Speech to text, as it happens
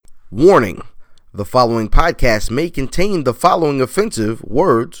Warning, the following podcast may contain the following offensive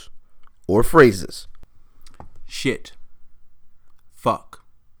words or phrases. Shit. Fuck.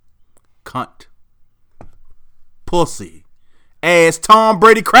 Cunt. Pussy. Ass Tom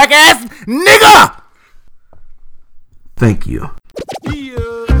Brady crack ass nigga! Thank you.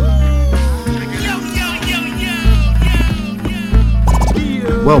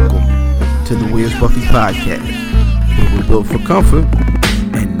 Welcome to the Where's Buffy podcast, where we're built for comfort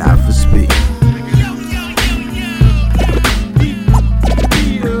and not for speed.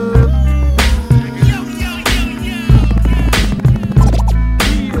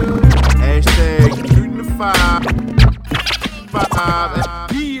 Hashtag shooting the five.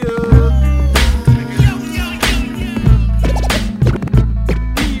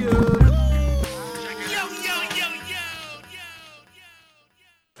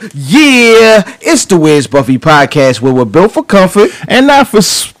 Yeah, it's the Where's Buffy podcast, where we're built for comfort and not for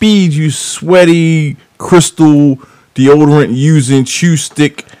speed, you sweaty, crystal, deodorant using, chew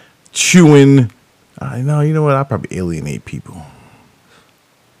stick, chewing. I know, you know what? I probably alienate people.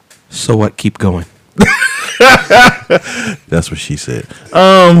 So what? Keep going. That's what she said.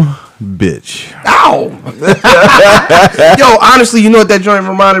 Bitch. Ow! Yo, honestly, you know what that joint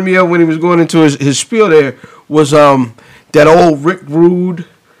reminded me of when he was going into his spiel there was that old Rick Rude.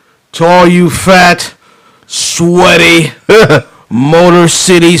 To all you fat, sweaty, Motor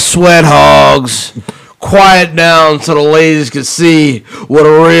City sweat hogs, quiet down so the ladies can see what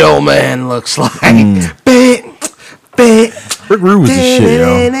a real man looks like. Rick Rude was the shit,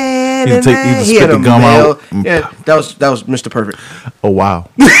 yo. He spit the gum out. Yeah, that was Mr. Perfect. Oh, wow.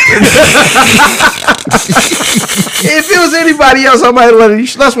 If it was anybody else, I might let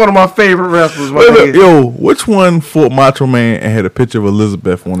it. That's one of my favorite wrestlers. Yo, which one fought Macho Man and had a picture of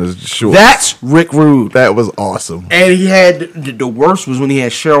Elizabeth on his shorts? That's Rick Rude. That was awesome. And he had, the worst was when he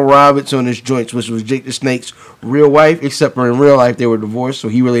had Cheryl Roberts on his joints, which was Jake the Snake's real wife, except for in real life they were divorced, so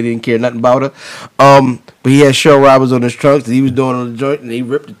he really didn't care nothing about her. But he had Cheryl Roberts on his trunks that he was doing on the joint, and he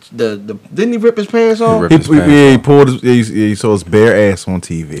ripped didn't he rip his pants off? He pulled he saw his bare ass on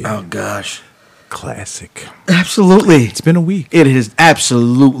TV. Oh, gosh. Classic. Absolutely. It's been a week. It has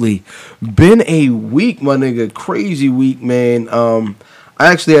absolutely been a week, my nigga. Crazy week, man. I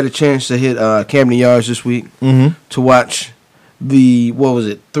actually had a chance to hit Camden Yards this week to watch the,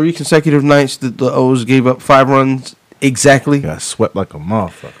 3 consecutive nights that the O's gave up 5 runs exactly. Got swept like a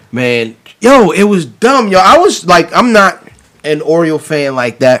motherfucker. Man, yo, it was dumb, yo. I was like, I'm not an Oriole fan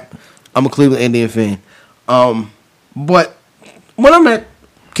like that. I'm a Cleveland Indian fan. But when I'm at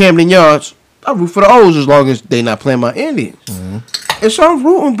Camden Yards, I root for the O's as long as they not playing my Indians. And so I'm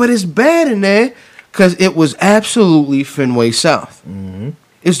rooting, but it's bad in there because it was absolutely Fenway South.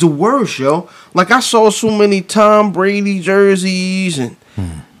 It's the worst, yo. Like, I saw so many Tom Brady jerseys and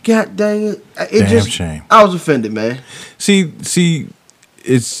God dang it. Damn shame. I was offended, man. See,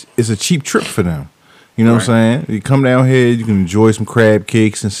 it's a cheap trip for them. You know what I'm saying? You come down here, you can enjoy some crab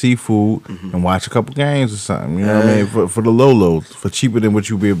cakes and seafood and watch a couple games or something. You know what I mean? For the low, for cheaper than what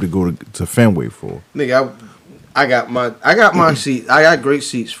you'll be able to go to Fenway for. Nigga, I got my seat. I got great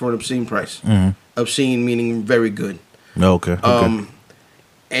seats for an obscene price. Obscene meaning very good. Okay.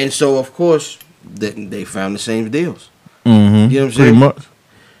 And so of course they found the same deals. You know what I'm saying? Pretty much.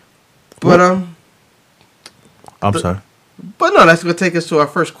 But I'm sorry. But no, that's gonna take us to our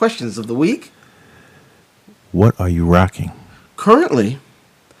first questions of the week. What are you rocking? Currently,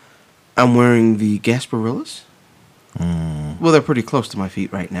 I'm wearing the Gasparillas. Well, they're pretty close to my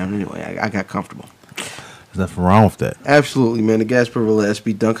feet right now. Anyway, I got comfortable. There's nothing wrong with that. Absolutely, man. The Gasparilla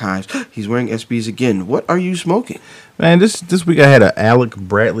SB Dunk Highs. He's wearing SBs again. What are you smoking? Man, this week I had a Alec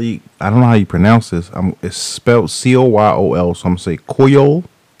Bradley. I don't know how you pronounce this. It's spelled Coyol, so I'm gonna say Coyol.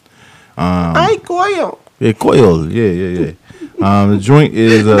 Coyol. Yeah, Coyol. Yeah. The joint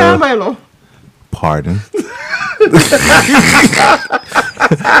is pardon.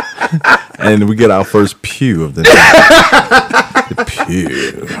 And we get our first pew of the night. The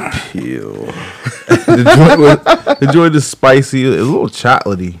pew. The joint is spicy. It's a little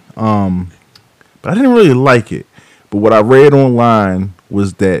chocolatey. But I didn't really like it. But what I read online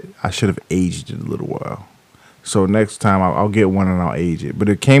was that I should have aged it a little while. So next time I'll get one and I'll age it. But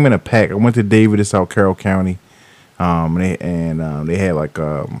it came in a pack. I went to David in South Carroll County, they had like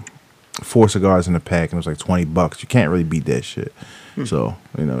 4 cigars in a pack, and it was like $20. You can't really beat that shit. So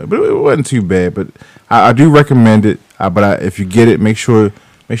but it wasn't too bad. But I do recommend it. But if you get it, make sure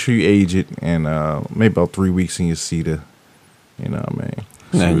you age it, and maybe about 3 weeks in your cedar. You know what I mean?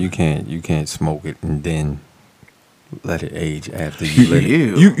 No, you can't smoke it and then let it age after you let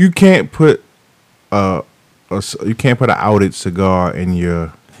it. You can't put you can't put an outed cigar in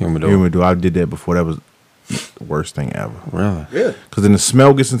your Humidor. I did that before. That was the worst thing ever. Really? Yeah. Because then the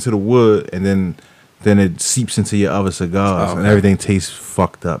smell gets into the wood, and then it seeps into your other cigars, and everything tastes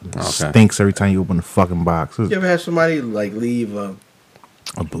fucked up. It stinks every time you open the fucking box. You ever had somebody like leave a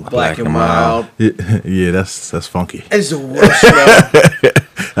black and mild? Yeah, that's funky. It's the worst smell.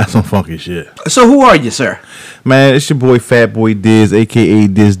 That's some funky shit. So who are you, sir? Man, it's your boy Fat Boy Diz, a.k.a.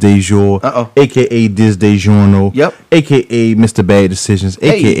 Diz Dejour, a.k.a. Diz Dejourno, Yep, a.k.a. Mr. Bad Decisions,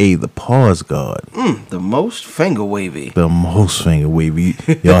 a.k.a. the Pause God. The most finger wavy. The most finger wavy.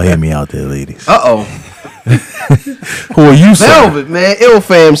 Y'all hear me out there, ladies. Who are you, sir? Velvet, man.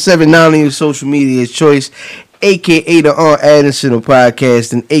 IllFam79 on your social media choice, a.k.a. the Addison of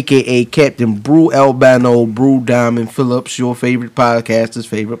podcasting, a.k.a. Captain Brew Albano, Brew Diamond Phillips, your favorite podcaster's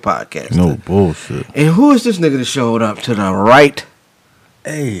favorite podcaster. No bullshit. And who is this nigga that showed up to the right?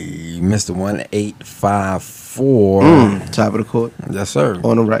 Hey, Mr. 1854. Top of the court. Yes, sir.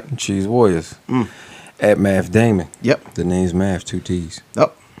 On the right. Cheese Warriors. At Math Damon. Yep. The name's Math, 2 T's.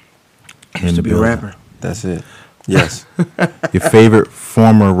 Yep. Used to be a rapper. That's it. Yes. Your favorite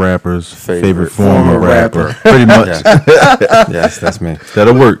former rapper's favorite former rapper. Pretty much. Yes, that's me.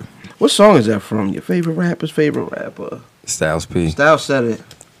 That'll work. What song is that from? Your favorite rapper's favorite rapper? Styles P. Styles said it.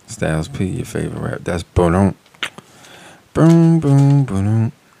 Styles P, your favorite rap. That's boom. Boom, boom,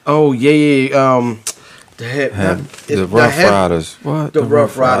 boom. Oh, yeah. The Rough Riders. What? The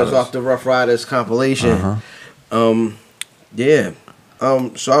Rough Riders off the Rough Riders compilation. Yeah.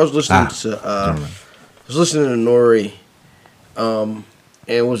 So I was listening to Nori, and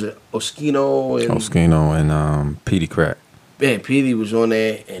was it Oskino and Petey Crack. Man, Petey was on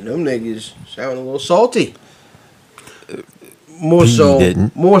there, and them niggas sounded a little salty. More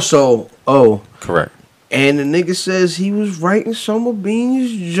so. Oh, correct. And the nigga says he was writing some of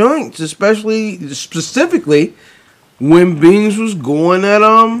Beans' joints, specifically when Beans was going at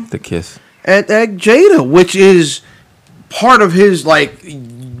the Kiss at that Jada, which is part of his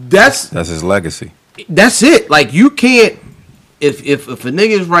that's his legacy. That's it. Like, you can't, if a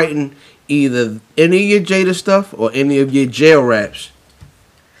nigga is writing either any of your Jada stuff or any of your jail raps,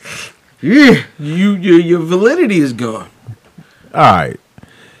 your validity is gone. All right.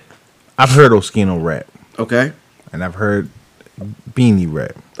 I've heard Oskino rap. Okay. And I've heard Beanie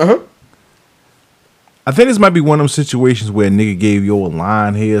rap. Uh-huh. I think this might be one of them situations where a nigga gave you a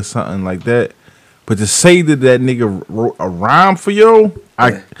line here or something like that. But to say that nigga wrote a rhyme for you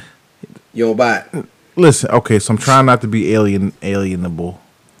Listen, okay, so I'm trying not to be alienable.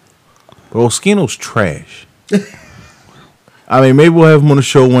 But Oskino's trash. I mean, maybe we'll have him on the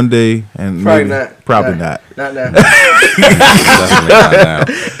show one day, and probably not. Not now.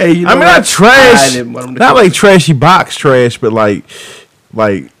 Hey, you know, I mean, not trash. Not like trashy box trash, but like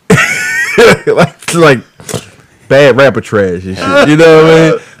bad rapper trash and shit. You know what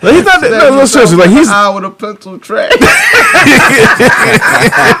I mean? Like, he's not. No, seriously. Like, he's out with a pencil trash.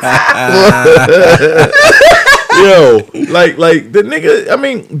 Yo, like the nigga. I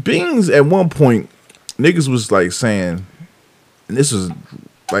mean, Beans at one point, niggas was like saying, and this was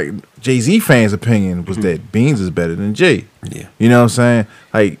like Jay-Z fans' opinion was that Beans is better than Jay. Yeah, you know what I'm saying?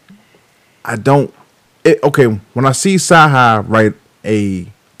 Like, I don't. Okay, when I see Sci-Hi write a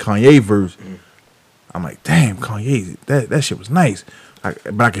Kanye verse, I'm like, damn, Kanye, that shit was nice.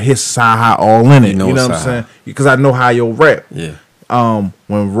 But I can hear Sci-Hi all in it. You know what I'm saying? Because I know how you'll rap. Yeah.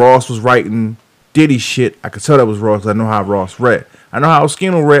 When Ross was writing Diddy shit, I could tell that was Ross because I know how Ross rap. I know how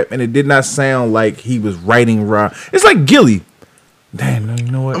Oskino rap, and it did not sound like he was writing rap. It's like Gilly. Damn, no, you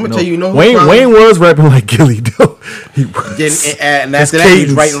know what? I'm gonna tell you, Wayne was rapping like Gilly though. He was. And after that, he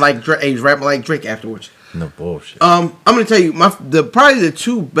was writing like Drake. He was rapping like Drake afterwards. No bullshit. I'm gonna tell you, probably the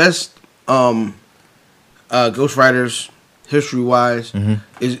two best ghostwriters history wise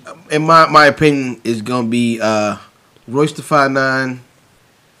is, in my opinion, is gonna be Royce da 5'9"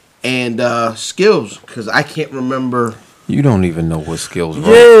 and Skills, because I can't remember. You don't even know what Skills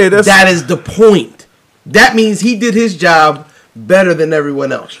wrote. Yeah, that is the point. That means he did his job better than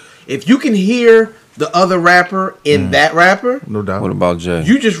everyone else. If you can hear the other rapper in that rapper, no doubt. What about Jay?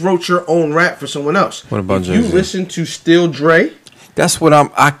 You just wrote your own rap for someone else. What about Jay? You listen to Still Dre. That's what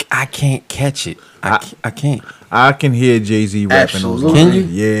I can't catch it. I can't. I can hear Jay-Z rapping those. Can you?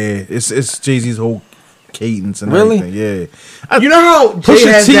 Yeah, it's Jay-Z's whole cadence and really? everything. Yeah. You know how Jay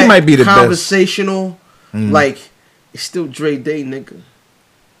has that might be the conversational, like, it's still Dre Day, nigga.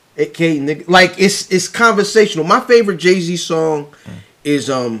 Nigga. Like, it's conversational. My favorite Jay-Z song is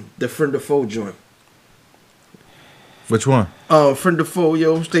the Friend of Foe joint. Which one? Friend of Foe,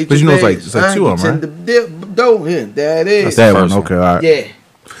 yo, stay tuned. But you know it's like two of them, right? That is. That's that one. Okay, all right. Yeah.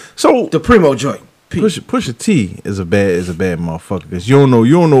 So the Primo joint. Pusha T is a bad motherfucker. Cause you don't know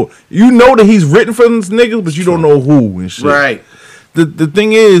that he's written for them niggas, but you don't know who and shit. Right. The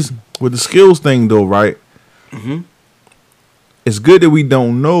thing is with the skills thing though, right? Mm-hmm. It's good that we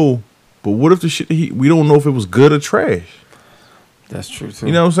don't know, but what if the shit we don't know if it was good or trash? That's true too.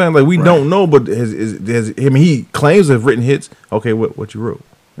 You know what I'm saying? Like we don't know, but he claims to have written hits. Okay, what you wrote?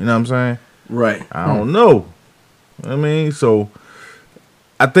 You know what I'm saying? Right. I don't know. I mean, so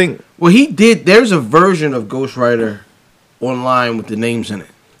I think. Well, he did. There's a version of Ghostwriter online with the names in it.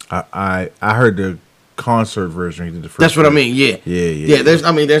 I heard the concert version. He did the first. That's what version. I mean. Yeah. Yeah. There's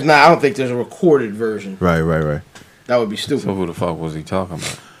not. I don't think there's a recorded version. Right. That would be stupid. So who the fuck was he talking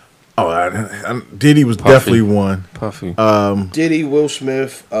about? Oh, Diddy was Puffy. definitely one. Puffy. Diddy, Will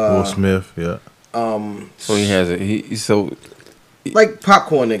Smith. Will Smith. Yeah. So he has it. Like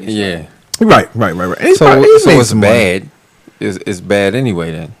popcorn niggas. Yeah. Right. And So he made it's some money. bad. It's bad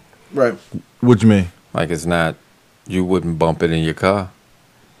anyway then. Right. What you mean? Like it's not. You wouldn't bump it in your car.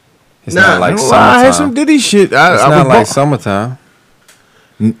 It's Nah, not like I had some summertime. Diddy shit. It's not like some. summertime.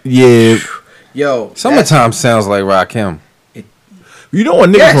 Yeah. Yo. Summertime sounds like Rakim. You know what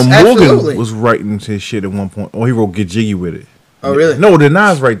nigga Yes, from Morgan absolutely. was writing his shit at one point. Oh, he wrote Get Jiggy with it. Oh, really? No, did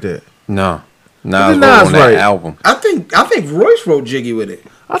Nas write that? No. Did Nas Nas wrote on that write? album. I think Royce wrote Jiggy with it.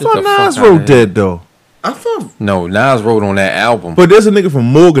 I Get thought the fuck Nas outta wrote here. that though. I thought. No, Nas wrote on that album. But there's a nigga from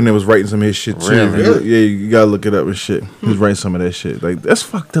Morgan that was writing some of his shit too. Really? Yeah, you gotta look it up and shit. He was writing some of that shit. Like that's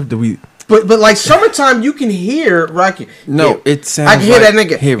fucked up that we. But like summertime, you can hear Rocky. No, it sounds I can hear like that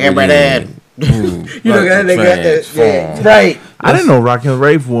nigga. Here it Everybody is. that. You know that nigga. Transform. Right. I didn't know Rakim was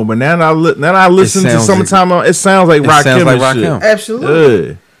right for him, but now I listen to sounds Summertime. It sounds like It Rakim sounds like and shit. Rakim.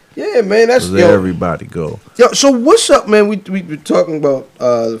 Absolutely. Yeah, man. That's Let everybody go. Yo, so what's up, man? We were talking about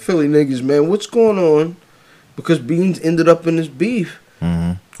the Philly niggas, man. What's going on? Because Beans ended up in this beef.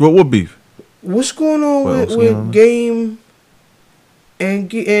 Mm-hmm. What beef? What's going on with Game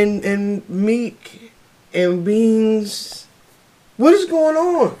and Meek and Beans? What is going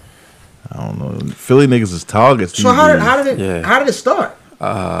on? I don't know. Philly niggas is targets. So how did it start?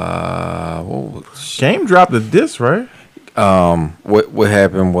 What was Game dropped a diss, right? what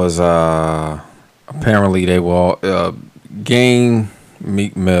happened was apparently they were all Game,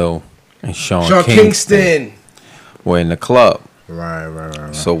 Meek Mill, and Sean Kingston were in the club.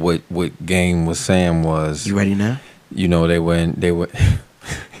 Right. So what Game was saying was, You ready now? you know, they were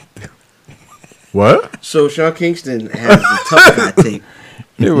What? So Sean Kingston has the tough guy tape.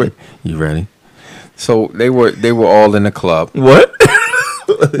 you ready? So they were all in the club. What?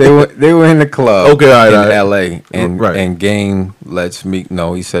 They were in the club. Okay, all right, in all right. L.A. and Right. and Game lets Meek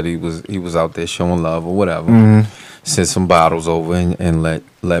know. He said he was out there showing love or whatever. Mm-hmm. Sent some bottles over and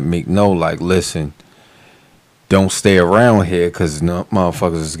let Meek know, like, listen, don't stay around here because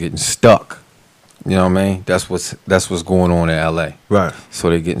motherfuckers is getting stuck. You know what I mean? That's what's going on in L.A. Right. So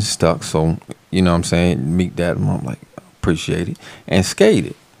they're getting stuck. So you know what I'm saying? Meek that, and I'm like, appreciate it, and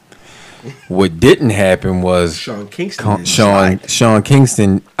skated. What didn't happen was Sean Kingston. Sean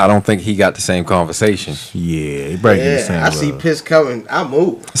Kingston. I don't think he got the same conversation. Yeah, he probably get the same I see piss coming. I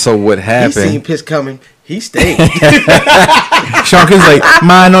move. So what He happened? seen piss coming. He stayed. Sean Kingston's like,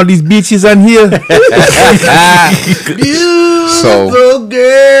 mind all these bitches on here. Beautiful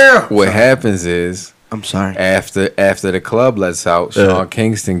girl. What happens is, I'm sorry. after the club lets out, Sean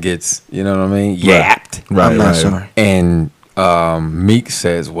Kingston gets, you know what I mean, yapped. Right, I'm not right. sorry. And Meek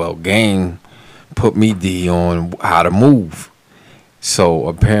says, well, Game put me D on how to move. So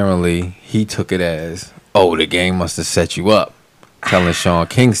apparently he took it as, oh, the Game must have set you up, telling Sean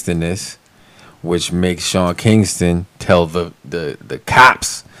Kingston this, which makes Sean Kingston tell the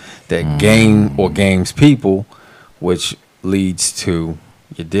cops that Game or Game's people, which leads to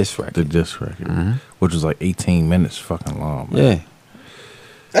your diss record. The diss record, which was like 18 minutes fucking long. Man. Yeah.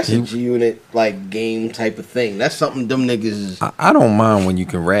 That's a G-Unit, like, game type of thing. That's something them niggas is... I don't mind when you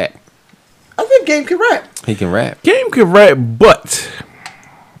can rap. I think Game can rap. He can rap. Game could rap, but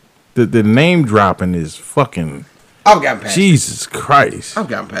the name dropping is fucking I've gotten past Jesus Christ. it. I've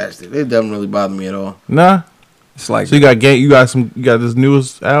gotten past it. It doesn't really bother me at all. Nah. It's like, So you got Game. You got this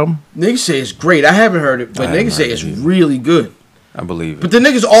newest album. Niggas say it's great. I haven't heard it, but I haven't niggas say heard it's it either. really good. I believe it. But the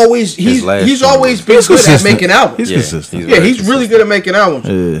niggas always... He's last song always was- been He's good at consistent. making albums. He's consistent. Yeah, he's really good at making albums.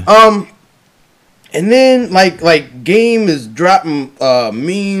 Yeah. And then like Game is dropping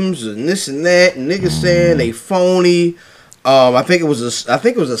memes and this and that, and niggas saying they phony. I think it was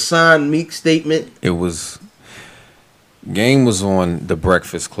a signed Meek statement. It was. Game was on the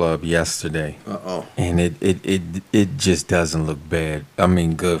Breakfast Club yesterday, Uh-oh. and it just doesn't look bad. I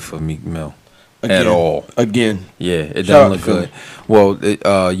mean, good for Meek Mill. at all. Again. Yeah, it Shout out doesn't to look good.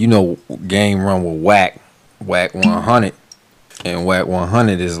 Well, you know, Game run with Whack 100, and Whack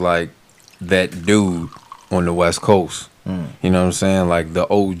 100 is like that dude on the West Coast. You know what I'm saying? Like the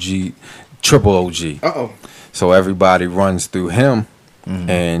OG, triple OG. So everybody runs through him,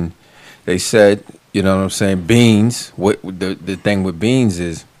 and they said, you know what I'm saying? Beans. What the thing with Beans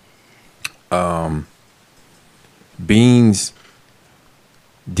is, Beans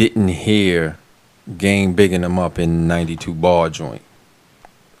didn't hear Game bigging him up in 92 bar joint.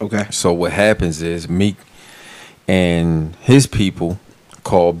 Okay. So what happens is Meek and his people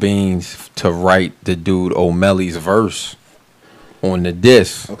call Beans to write the dude O'Malley's verse on the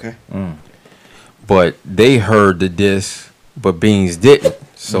diss. Okay. But they heard the diss, but Beans didn't.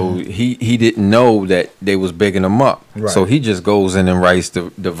 So he didn't know that they was bigging him up. Right. So he just goes in and writes the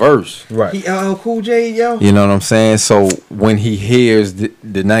verse. Right. He LL Cool J, yo. You know what I'm saying? So when he hears the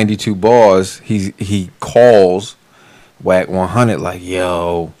 92 bars, he calls Whack 100 like,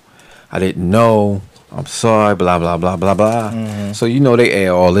 yo, I didn't know. I'm sorry, blah, blah, blah, blah, blah. So, you know, they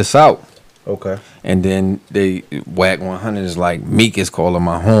air all this out. Okay. And then Whack 100 is like, Meek is calling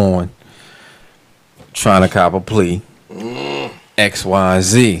my horn, trying to cop a plea. X, Y, and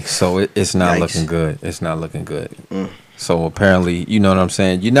Z. So it's not looking good. It's not looking good. So apparently, you know what I'm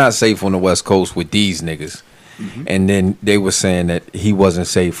saying? You're not safe on the West Coast with these niggas. And then they were saying that he wasn't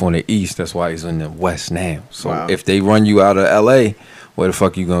safe on the East. That's why he's in the West now. So if they run you out of L.A., where the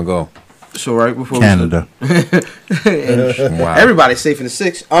fuck you gonna go? So right before Canada. Wow. Everybody's safe in the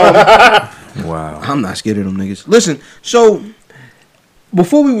 6. Wow. I'm not scared of them niggas. Listen, so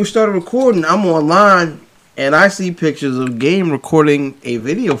before we started recording, I'm online and I see pictures of Game recording a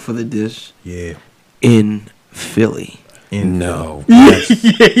video for the diss Yeah. in Philly. No. Yo,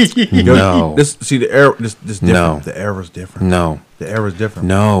 No. This the era. This different. No. The era's different. No. The era's different.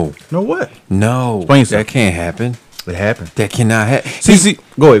 No. No what? No. Explain That something. can't happen. It happened. That cannot happen. See.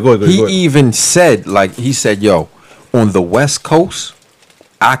 Go ahead. He even said, he said, yo, on the West Coast,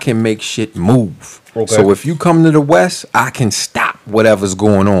 I can make shit move. Okay. So if you come to the West, I can stop whatever's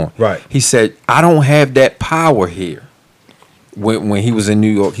going on. Right. He said, I don't have that power here. When he was in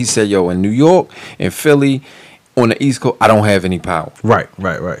New York, he said, yo, in New York, in Philly, on the East Coast, I don't have any power. Right.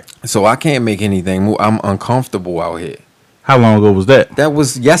 So I can't make anything move. I'm uncomfortable out here. How long ago was that? That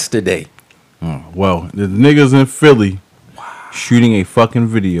was yesterday. Well, the niggas in Philly shooting a fucking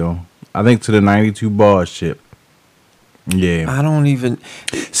video. I think to the 92 bar shit. Yeah. I don't even...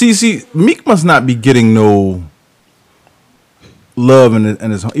 See, Meek must not be getting no love in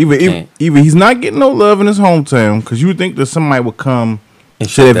his home. Even he's not getting no love in his hometown, because you would think that somebody would come And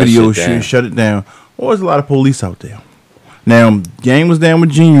shut shut that that video, shit down. shut it down. Or there's a lot of police out there. Now, Gang was down with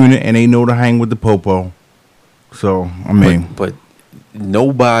G Unit, and they know to hang with the popo. So, I mean, But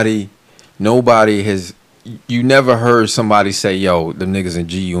nobody has. You never heard somebody say, "Yo, them niggas in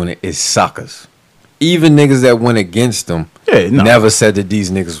G Unit is suckers." Even niggas that went against them, never said that these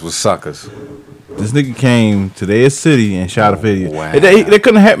niggas was suckers. this nigga came to their city and shot a video. Wow. That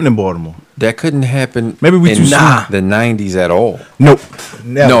couldn't happen in Baltimore. That couldn't happen. Maybe we in too soon. the '90s at all. Nope.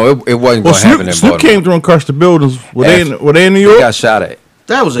 No, it wasn't Well, gonna happen in Snoop Baltimore. came through and crushed the buildings. Were they in New They York? got shot at.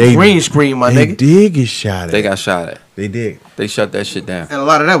 That was a They- green screen, my They nigga. did get shot at. They got shot at. They did. They shut that shit down. And a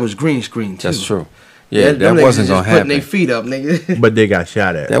lot of that was green screen, too. That's true. Yeah, Them that niggas wasn't just gonna putting happen. their feet up, nigga. But they got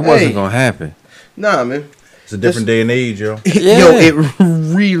shot at. That Hey. wasn't gonna happen. Nah, man. It's a different day and age, yo. Yeah. Yo, it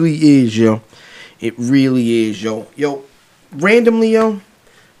really is, yo. It really is, yo. Yo, randomly, yo,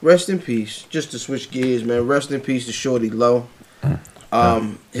 rest in peace. Just to switch gears, man. Rest in peace to Shorty Low.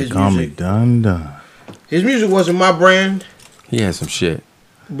 His Call me music, done. his music wasn't my brand, He had some shit.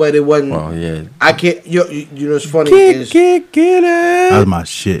 but it wasn't. Well, yeah. I can't. You know what's funny is Get That it. was my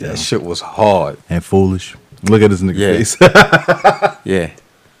shit, yo. That shit was hard. And foolish. Look at this nigga Yeah. face. Yeah.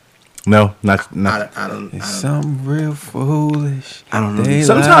 No, not. I don't. It's something real foolish. I don't know. They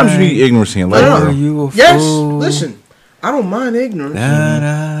Sometimes you lie. need ignorance in I life, don't bro. know. You a Yes, fool. listen. I don't mind ignorance Da,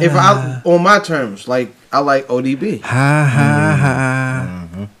 da, if I on my terms. Like I like ODB. Ha ha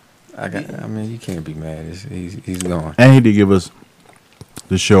ha. I mean, you can't be mad. He's gone. And he did give us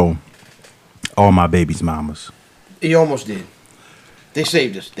the show, All My Baby's Mamas. He almost did. They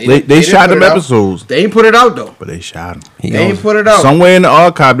saved us. They didn't shot put them it out. episodes, They ain't put it out though. but they shot him. He They ain't also- put it out. Somewhere in the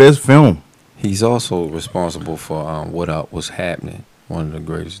archive, there's film. He's also responsible for what was happening. One of the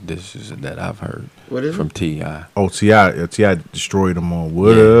greatest dishes that I've heard What is from it? T.I. Oh, T.I. destroyed them all.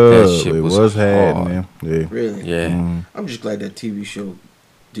 What Yeah, that up? shit It was was hard. happening. Yeah. Really? Yeah. I'm just glad that TV show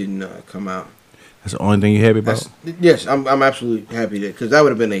didn't come out. That's the only thing you happy about? Yes, I'm absolutely happy that because that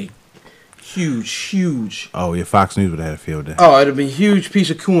would have been a huge. Oh, yeah, Fox News would have had a field day. Oh, it'd have been a huge piece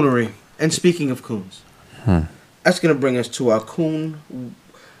of coonery, And speaking of coons, that's gonna bring us to our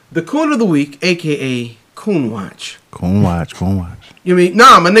the coon of the week, aka Coon Watch. Coon watch. You mean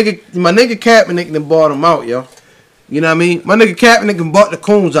my nigga Kaepernick done bought them out, yo. You know what I mean? My nigga Kaepernick done bought the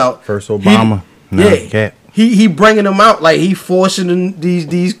coons out. First Obama, Cap. He bringing them out like he forcing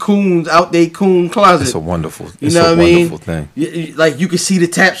these coons out they coon closet. It's a wonderful, thing. Like you can see the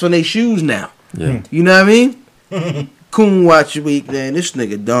taps on their shoes now. Yeah. You know what I mean? Coon Watch week, man. This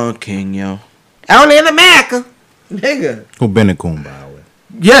nigga Don King, yo. Only in America, nigga. Who been a coon, by the way?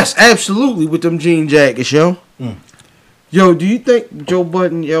 Yes, absolutely, with them jean jackets, yo. Yo, do you think Joe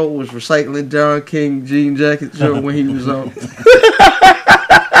Budden, yo, was recycling Don King jean jackets, yo, when he was on?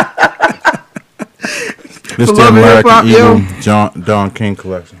 Mr. American Eagle Don King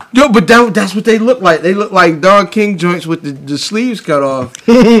collection. Yo, but that's what they look like. They look like Don King joints with the sleeves cut off.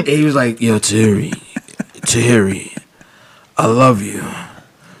 And he was like, yo, Terry, I love you.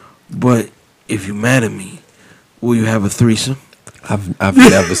 But if you're mad at me, will you have a threesome? I've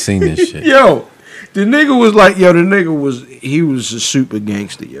never seen this shit. Yo, the nigga was like, he was a super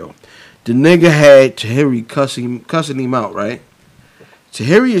gangster, yo. The nigga had Tahiri cussing him out, right?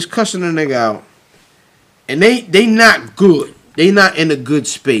 Tahiri is cussing the nigga out. And they not good. They not in a good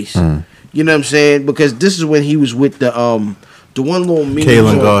space. You know what I'm saying? Because this is when he was with the one little mean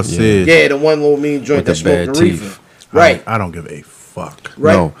Kalen joint. Garcia. Yeah, the one little mean joint that smoked the reefer. Right. I don't give a fuck.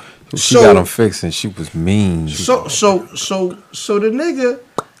 Right. No, she got him fixed and she was mean. So the nigga,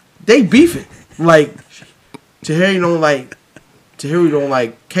 they beefing. Like Tahiri don't like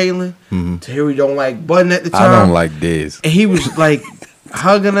Kalen. Tahiri don't like Budden at the time. I don't like this. And he was like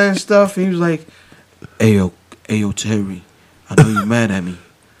hugging her and stuff. And he was like, Ayo, Terry, I know you mad at me.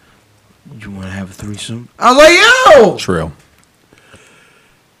 You want to have a threesome? I was like, yo! Trill.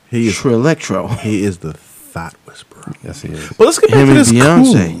 He is Electro. He is the thought whisperer. Yes, he is. But let's get back Him to and this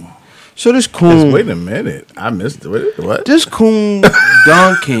Beyonce. coon. So this coon... Wait a minute. I missed it. What? This coon,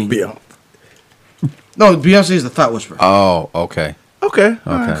 Don King... Beyonce. No, Beyonce is the thought whisperer. Oh, okay. Okay.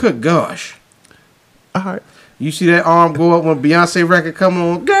 Good gosh. All right. You see that arm go up when Beyonce record come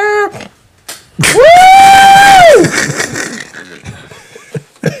on? Girl! Woo!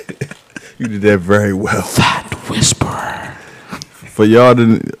 You did that very well. Thought whisperer. For y'all,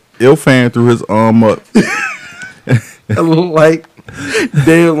 Ill fan threw his arm up. I look like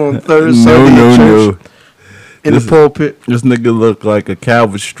Dale on third Sunday at church in the pulpit. This nigga look like a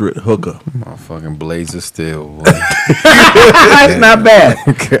Calvin Street hooker. Motherfucking blazer still. Boy. That's not bad.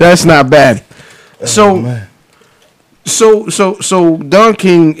 That's not bad. So Don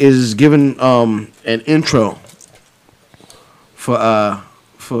King is giving an intro for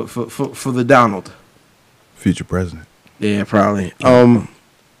the Donald. Future president. Yeah, probably.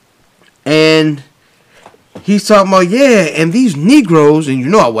 And he's talking about and these Negroes, and you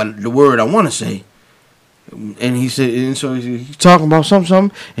know the word I want to say. And he said, and so he's talking about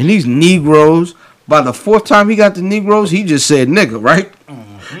something, and these Negroes. By the fourth time he got the Negroes, he just said nigga, right?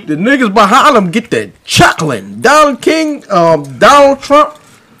 Mm-hmm. The niggas behind him get that chuckling. Donald King, Donald Trump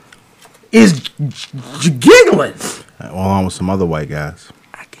is giggling. Along with some other white guys.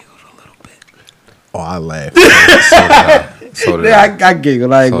 I giggled a little bit. Oh, I laughed. So did I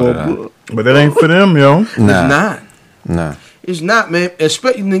giggled. I ain't gonna. But that ain't for them, yo. It's not. Nah. It's not, man.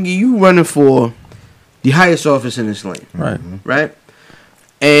 Especially, nigga, you running for the highest office in this land. Right. Right?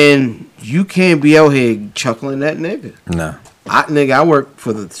 And you can't be out here chuckling that nigga. Nah. I work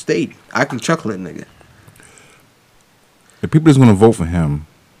for the state. I can chuckle at nigga. The people that's gonna vote for him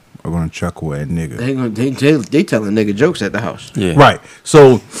are gonna chuckle at nigga. They telling nigga jokes at the house. Yeah. Right.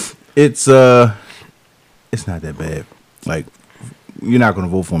 So it's not that bad. Like, you're not gonna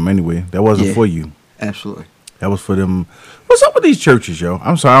vote for him anyway. That wasn't for you. Absolutely. That was for them. What's up with these churches, yo?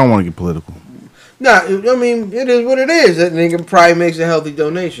 I'm sorry, I don't want to get political. Nah, I mean, it is what it is. That nigga probably makes a healthy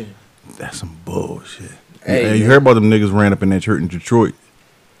donation. That's some bullshit. Hey, you heard about them niggas ran up in that church in Detroit?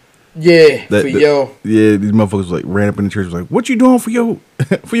 Yeah, Yeah, these motherfuckers like ran up in the church was like, "What you doing for your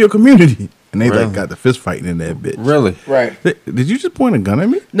community?" And they like got the fist fighting in that bitch. Really? Right. Did you just point a gun at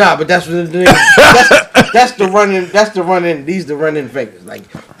me? Nah, but that's what the that's the running. These the running fingers.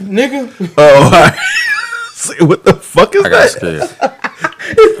 Like, nigga. Oh, all right. What the fuck is I that?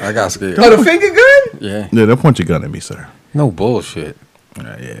 got scared. Oh, the finger gun? Yeah. Yeah, don't point your gun at me, sir. No bullshit.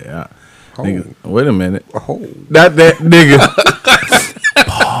 Yeah. Oh. Nigga, wait a minute. Oh. Not that nigga.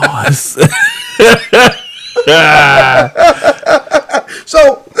 Pause.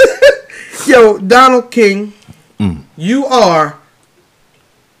 So, yo, Donald King, you are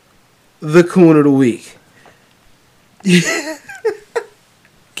the coon of the week.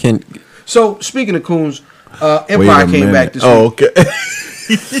 Can So, speaking of coons, Wait Empire a came minute. back this Oh, week. okay.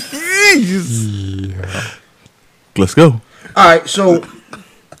 Let's go. All right, so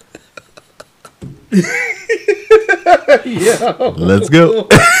Let's go.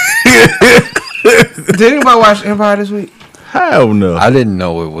 did anybody watch Empire this week? Hell no. I didn't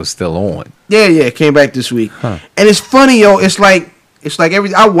know it was still on. Yeah, it came back this week, and it's funny, yo. It's like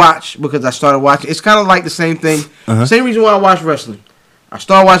every I watch because I started watching. It's kind of like the same thing. Same reason why I watch wrestling. I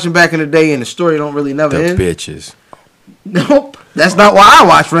started watching back in the day, and the story don't really never The end. bitches. Nope, that's not why I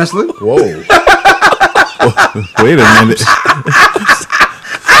watch wrestling. Whoa. Wait a minute.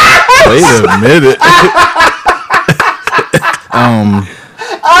 Wait a minute.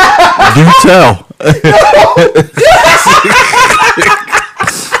 Do tell.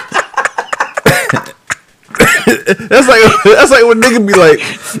 That's like when nigga be like.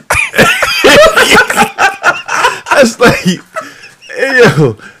 That's like, hey,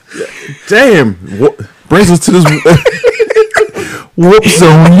 yo, damn. What brings us to this whoop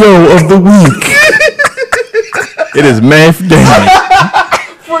zone yo of the week? It is Math Damon.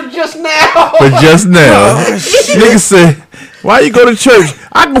 For just now. But just now, nigga said, "Why you go to church?"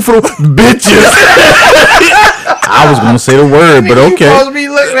 I go for the bitches. I was gonna say the word, but You okay. supposed to be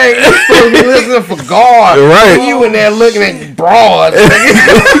looking at. You supposed to be listening for God. Right. You in there looking at broads.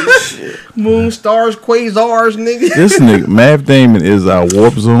 Moon, stars, quasars, nigga. This nigga, Math Damon, is our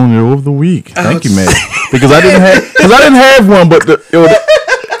warp zone yo of the week. Thank you, man. Because I didn't have one, but the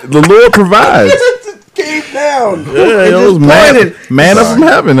Lord provides. Came down. Yeah, it was man up from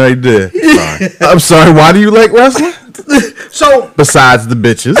heaven right there. Sorry. I'm sorry. Why do you like wrestling? So Besides the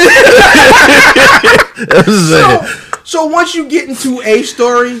bitches. So once you get into a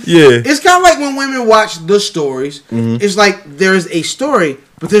story, Yeah. it's kind of like when women watch the stories. It's like there's a story,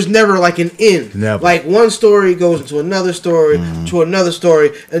 but there's never like an end. Never. Like one story goes into another story to another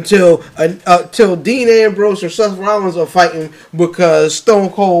story until Dean Ambrose or Seth Rollins are fighting because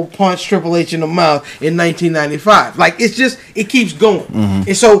Stone Cold punched Triple H in the mouth in 1995. Like it keeps going.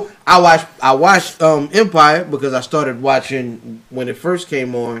 And so I watched Empire because I started watching when it first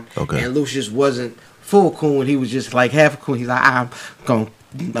came on. Okay. And Lucius wasn't full Coon. He was just like half a Coon. He's like, I'm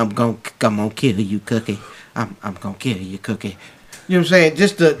gonna kill you, Cookie. I'm gonna kill you, Cookie. You know what I'm saying?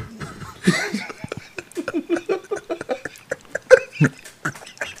 Just the.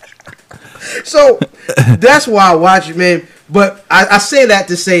 So that's why I watch it, man. But I say that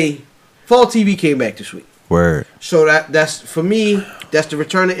to say, Fall TV came back this week. Word. So that's for me. That's the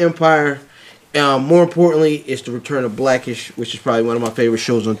return of Empire. More importantly, it's the return of Blackish, which is probably one of my favorite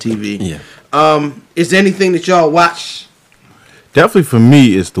shows on TV. Yeah. Is there anything that y'all watch? Definitely for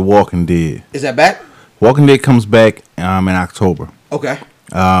me, it's The Walking Dead. Is that back? Walking Dead comes back in October. Okay.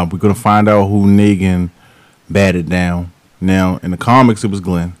 We're gonna find out who Negan batted down. Now in the comics, it was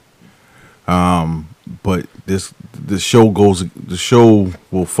Glenn. But the show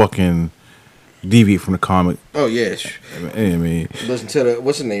will fucking deviate from the comic. Oh yeah. I mean, Listen to the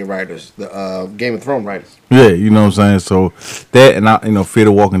what's the name writers, the Game of Thrones writers. yeah, you know what I'm saying. So that and Fear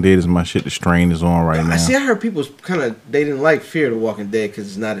the Walking Dead is my shit. The Strain is on right now. I see. I heard people they didn't like Fear the Walking Dead because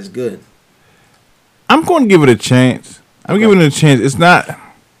it's not as good. I'm going to give it a chance. I'm giving it a chance. It's not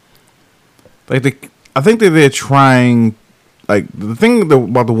like I think that they're trying. Like the thing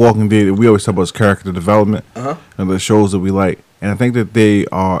about The Walking Dead that we always talk about is character development and the shows that we like. And I think that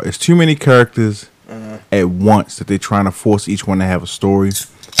it's too many characters at once that they're trying to force each one to have a story.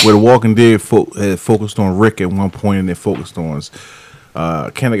 Where The Walking Dead had focused on Rick at one point, and they focused on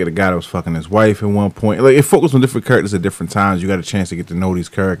can't get a guy that was fucking his wife at one point. Like it focused on different characters at different times. You got a chance to get to know these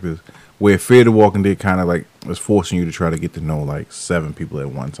characters. Where Fear the Walking Dead kind of like was forcing you to try to get to know like 7 people at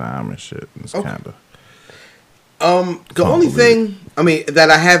one time and shit. It's kind of. The only thing that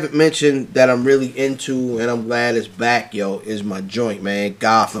I haven't mentioned that I'm really into and I'm glad it's back, yo, is my joint, man,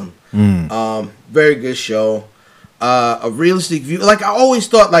 Gotham. Very good show. A realistic view. Like I always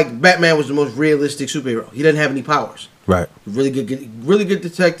thought, like Batman was the most realistic superhero. He doesn't have any powers. Right. Really good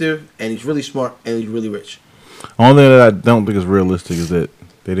detective, and he's really smart and he's really rich. Only thing that I don't think is realistic is that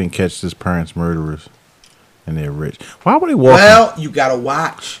they didn't catch his parents' murderers, and they're rich. Why would they walk? Well, you gotta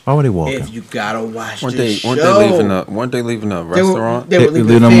watch. Why would they walk? If you gotta watch Weren't the they show. weren't they leaving a restaurant? They were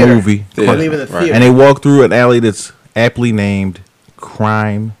leaving a the theater. movie. They were leaving the theater. And they walk through an alley that's aptly named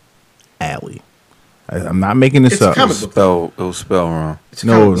Crime Alley. I'm not making this It's a up. comic book. It was spelled wrong. It's a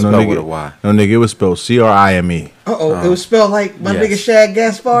No, comic no, book. Spelled nigga. with a Y. No, nigga, it was spelled CRIME. It was spelled like my Yes. nigga Shad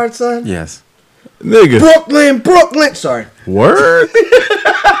Gaspard, son. Yes. Nigga. Brooklyn. Sorry. Word?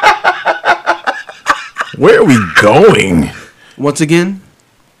 Where are we going? Once again,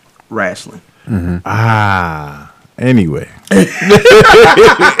 wrestling. Anyway.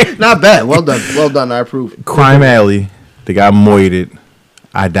 Not bad. Well done. I approve. Crime Alley. They got moited.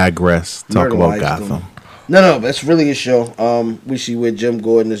 I digress. Talk about Murderized Gotham. them. No, that's really a show. We see where Jim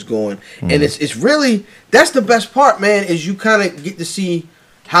Gordon is going, and it's really that's the best part, man. Is you kind of get to see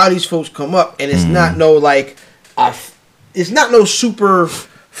how these folks come up, and it's not no like, it's not no super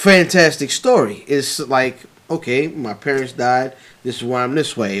fantastic story. It's like, okay, my parents died. This is why I'm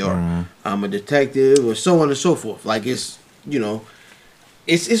this way, or I'm a detective, or so on and so forth. Like it's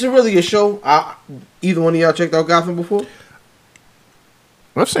it's a really a show. Either one of y'all checked out Gotham before?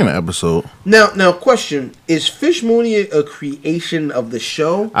 I've seen an episode. Now, question: is Fish Mooney a creation of the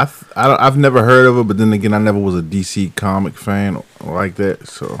show? I've never heard of it, but then again, I never was a DC comic fan like that,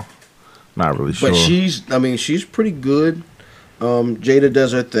 so not really sure. But she's pretty good. Jada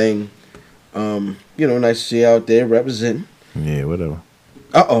does her thing. Nice to see her out there representing. Yeah, whatever.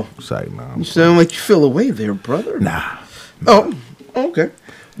 Psych, nah. You sound like you feel away there, brother. Nah. Oh, okay.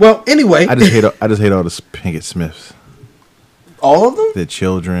 Well, anyway, I just hate all the Pinkett Smiths. All of them? The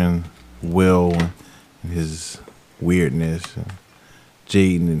children, Will, and his weirdness, and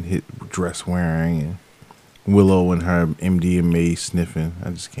Jaden and his dress wearing, and Willow and her MDMA sniffing. I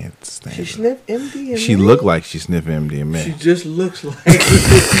just can't stand it. She sniffed MDMA? She looked like she sniffed MDMA. She just looks like...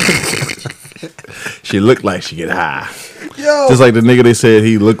 She looked like she get high. Yo. Just like the nigga they said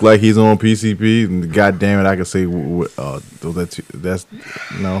he looked like he's on PCP, and God damn it, I can say, that's,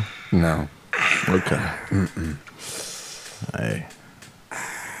 no? No. Okay. Hey,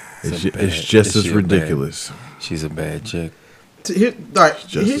 it's just as ridiculous. She's a bad chick. All right,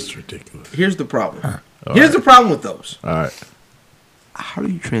 Just as ridiculous. Here's the problem. Here's the problem with those. All right. How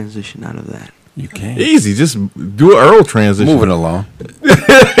do you transition out of that? You can't. Easy. Just do an Earl transition. Moving along.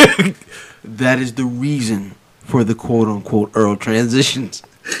 That is the reason for the quote-unquote Earl transitions.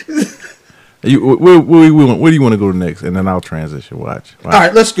 Where do you want to go next? And then I'll transition. Watch. All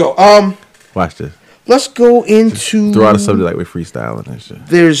right, let's go. Watch this. Let's go into... Throw out a subject like we're freestyling and shit.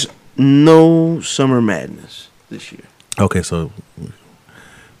 There's no Summer Madness this year. Okay, so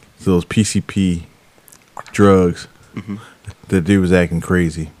those PCP drugs, the dude was acting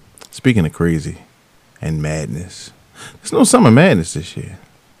crazy. Speaking of crazy and madness, there's no Summer Madness this year.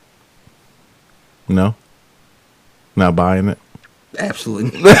 No? Not buying it?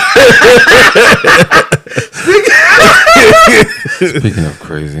 Absolutely. Speaking of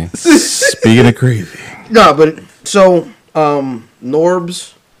crazy. Speaking of crazy. No, but so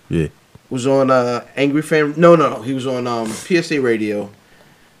Norbs was on Angry Fan. No. He was on PSA Radio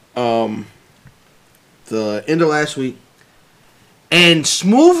the end of last week. And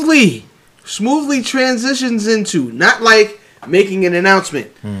smoothly transitions into, not like making an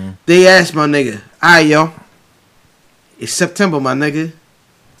announcement. They asked my nigga, alright, yo, it's September, my nigga.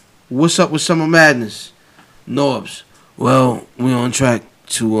 What's up with Summer Madness? Norbs. Well, we on track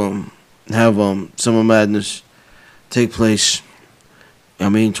to have Summer Madness take place.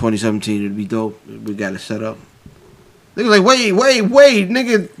 2017 it'd be dope. We got it set up. Nigga like, wait,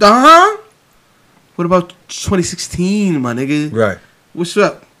 nigga, What about 2016, my nigga? Right. What's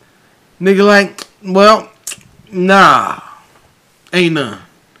up? Nigga like, well, nah. Ain't none.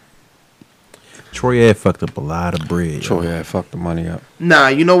 Troy had fucked up a lot of bread. Troy had fucked the money up. Nah,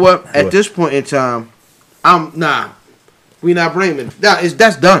 you know what? At this point in time, we not blaming.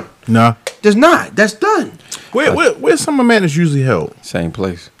 That's done. Nah. There's not. That's done. Where's Summer Madness usually held? Same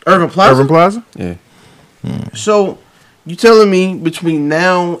place. Urban Plaza? Yeah. So, you telling me between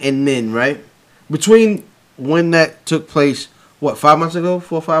now and then, right? Between when that took place, 5 months ago?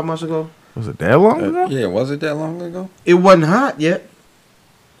 4 or 5 months ago? Was it that long ago? Yeah, was it that long ago? It wasn't hot yet.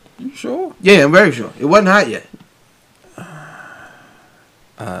 You sure? Yeah, I'm very sure. It wasn't hot yet.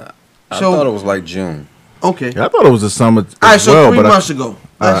 I thought it was like June. Okay. Yeah, I thought it was the summer. All right, so 3 months ago.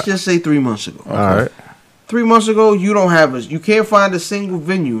 Let's just say 3 months ago. All right. 3 months ago, you can't find a single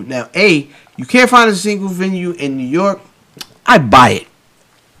venue. Now, you can't find a single venue in New York. I buy it.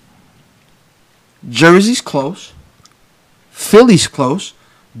 Jersey's close. Philly's close.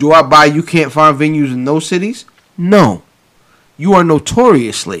 Do I buy you can't find venues in those cities? No. You are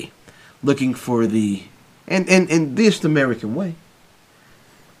notoriously looking for the, and this American way,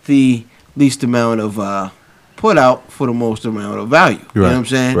 the least amount of put out for the most amount of value. Right. You know what I'm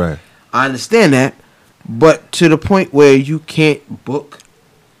saying? Right. I understand that, but to the point where you can't book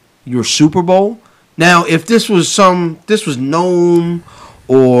your Super Bowl. Now, if this was Gnome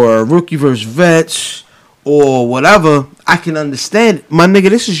or Rookie vs. Vets or whatever, I can understand. My nigga,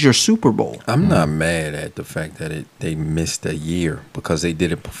 this is your Super Bowl. I'm not mad at the fact that they missed a year because they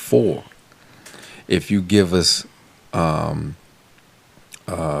did it before. If you give us, what's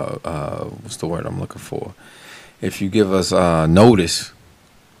the word I'm looking for? If you give us notice,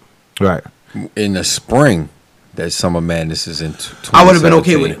 right, in the spring, that Summer Madness is in. I would have been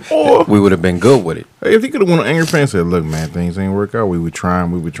okay with it. Or We would have been good with it. if he could have went on Angry Fan and said, "Look, man, things ain't work out. We were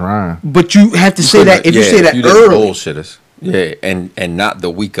trying." But you have to say that if you say that you early, bullshit us. Yeah, and not the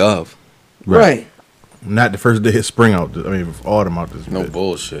week of. right? Not the first day of spring out. Autumn out this. No bitch.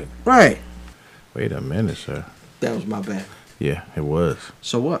 bullshit. Right. Wait a minute, sir. That was my bad. Yeah, it was.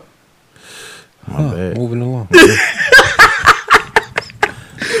 So what? My bad. Moving along.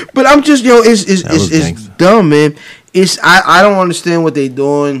 But I'm just it's gangsta. dumb, man. I don't understand what they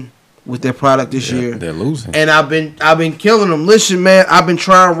doing with their product this year. They're losing. And I've been killing them. Listen, man, I've been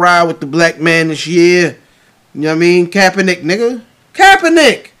trying to ride with the black man this year. You know what I mean? Kaepernick, nigga.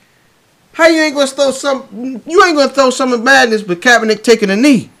 Kaepernick. How you ain't gonna throw some? You ain't gonna throw some of madness, but Kaepernick taking a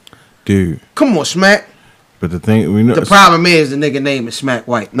knee. Dude. Come on, Smack. But the thing we know. The problem is the nigga name is Smack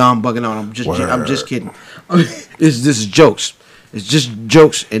White. No, I'm bugging on. I'm just kidding. This is jokes. It's just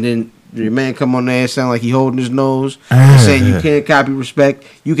jokes, and then your man come on there and sound like he holding his nose, and saying you can't copy respect.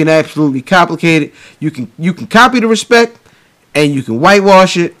 You can absolutely complicate it. You can copy the respect, and you can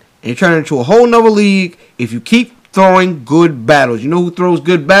whitewash it and turn it into a whole nother league if you keep throwing good battles. You know who throws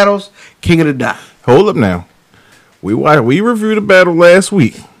good battles? King of the Dot. Hold up now. We reviewed a battle last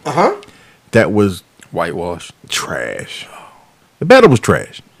week. That was Whitewash. trash. The battle was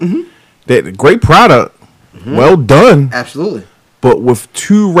trash. Mm-hmm. That great product, well done, Absolutely. but with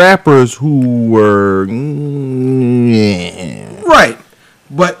two rappers who were Right.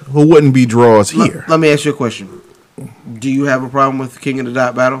 But who wouldn't be draws here. let me ask you a question. Do you have a problem with King of the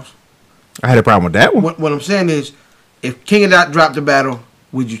Dot battles? I had a problem with that one. What I'm saying is, if King of the Dot dropped a battle,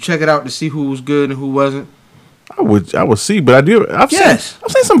 would you check it out to see who was good and who wasn't? I would see, but I've Yes.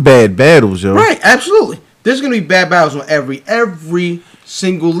 seen some bad battles, yo. Right, absolutely. There's gonna be bad battles on every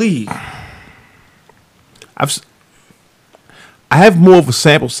single league. I have more of a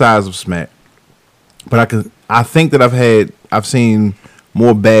sample size of Smack, but I think that I've seen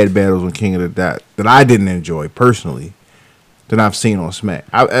more bad battles on King of the Dot that I didn't enjoy personally than I've seen on Smack.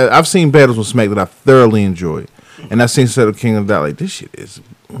 I've seen battles on Smack that I thoroughly enjoyed, and I've seen set of King of the Dot like this shit is,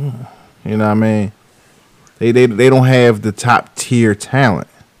 you know what I mean? They don't have the top tier talent.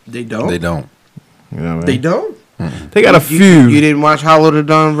 They don't. They don't. You know what I mean? They don't. They got a few. You didn't watch Hollow the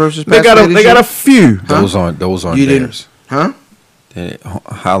Dawn versus. They got a few. Those aren't You theirs. Huh?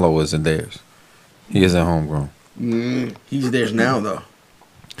 Hollow isn't theirs. He isn't homegrown. He's theirs now though.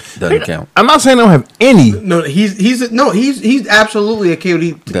 Doesn't count. I'm not saying they don't have any. No, he's absolutely a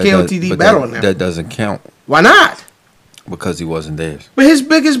KOTD battle now. That doesn't count Why not? because he wasn't theirs. But his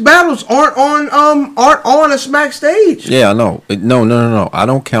biggest battles aren't on a Smack stage. Yeah, I know. No. I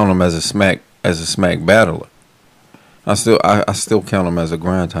don't count him as a smack battler. I still count him as a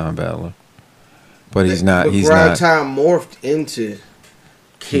grind time battler. But he's not. But He's Grind not. Time morphed into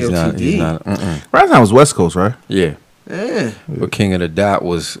KOTD. He's not. Right now was West Coast, right? Yeah. Yeah. But King of the Dot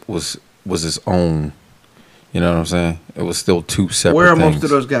was his own. You know what I'm saying? It was still two separate Where are things. most of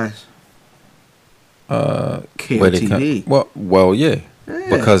those guys? Where they KOTD. well, yeah. Yeah.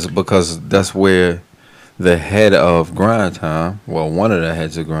 Because that's where the head of Grind Time, well, one of the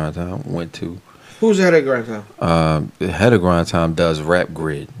heads of Grind Time went to. Who's the head of Grind Time? The head of Grind Time does Rap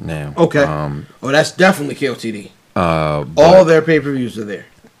Grid now. Okay. That's definitely KOTD. But, All their pay-per-views are there.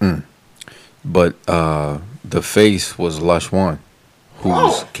 but the face was Lush One, who's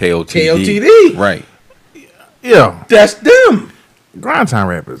Oh, KOTD. KOTD. Right. Yeah. That's them. Grind time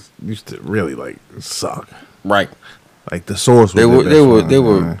rappers used to really like suck. Right. Like the Source. They was were their best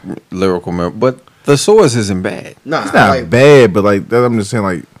one, man. lyrical, but the Source isn't bad. Nah, It's not bad, but like I'm just saying,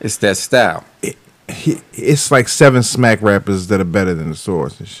 like It's that style. it's like 7 Smack rappers that are better than the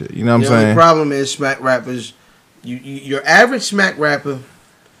Source and shit. You know what The I'm only saying? problem is Smack rappers. Your average Smack rapper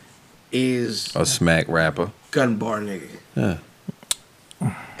is A smack rapper. gun bar nigga, Yeah.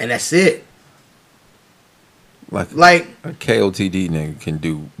 and that's it. Like a KOTD nigga can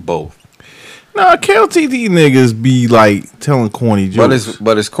do both. No, KLTD niggas be like telling corny jokes.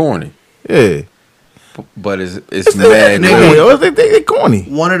 But it's corny. Yeah. But it's It's mad. nigga. corny. They corny.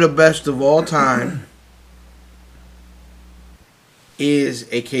 One of the best of all time is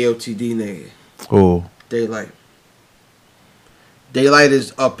a KOTD nigga. Oh. Daylight. Daylight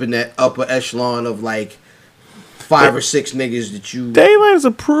is up in that upper echelon of like 5 or 6 niggas that you. Daylight is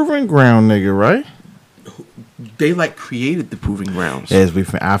a proving ground nigga, right? Daylight created the Proving Grounds. As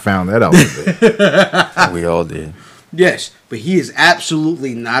I found that out today. We all did. Yes, but he is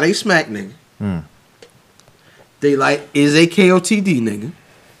absolutely not a Smack nigga. Daylight is a KOTD nigga.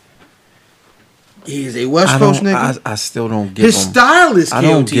 He is a West Coast nigga. I still don't give him. His style is KOTD. I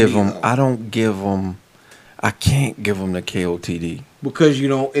don't give him. though. I can't give him the KOTD. Because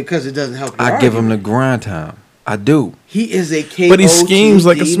it doesn't help your I give him the argument. grind time. I do. He is a KO. But he schemes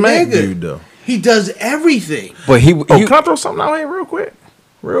like a smack nigga. dude, though. He does everything. But he. Oh, can I throw something out here real quick?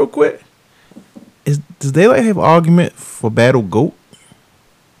 Real quick. Does Daylight have an argument for Battle GOAT?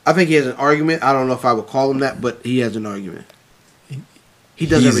 I think he has an argument. I don't know if I would call him that, but he has an argument. He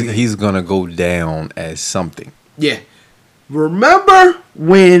does everything. He's gonna go down as something. Yeah. Remember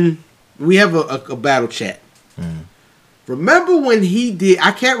when we have a battle chat? Remember when he did?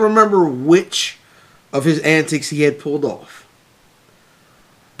 I can't remember which of his antics he had pulled off.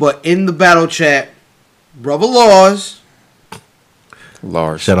 But in the battle chat, Brother Lars.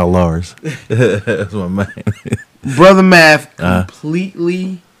 Shout out Lars. That's my man. Brother Math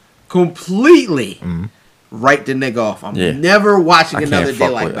completely write the nigga off. I'm never watching another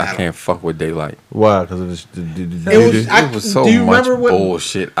Daylight battle. I can't fuck with Daylight. Why? Because it was so much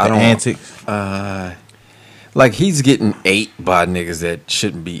bullshit. I don't antics. Like he's getting ate by niggas that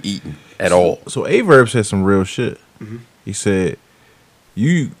shouldn't be eaten at all. So Averb said some real shit. He said,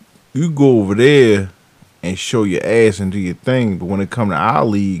 "You go over there and show your ass and do your thing, but when it come to our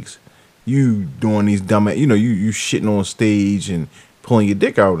leagues, you doing these dumb, you shitting on stage and pulling your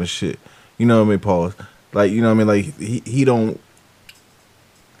dick out and shit. You know what I mean? Pause. Like, you know what I mean? Like he don't.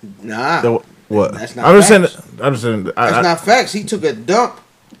 Nah. What? That's not facts. That's not facts. He took a dump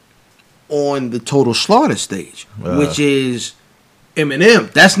on the Total Slaughter stage, which is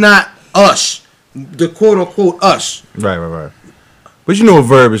Eminem. That's not us. The quote unquote us. Right. But you know what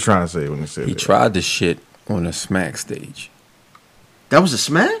Verb is trying to say when he said he that. tried the shit on a Smack stage. That was a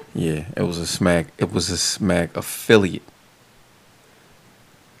Smack? Yeah, it was a Smack. It was a Smack affiliate.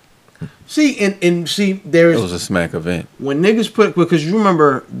 See, and see, there's it was a Smack event. When niggas put, because you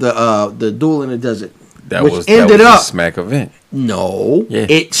remember the Duel in the Desert, that which was ended a up Smack event. No, yeah.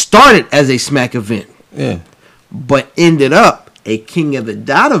 It started as a Smack event. Yeah, but ended up a King of the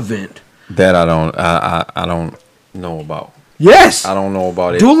Dot event. That I don't know about. Yes, I don't know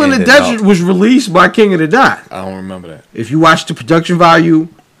about it. Duel in the Desert was released by King of the Dot. I don't remember that. If you watch the production value,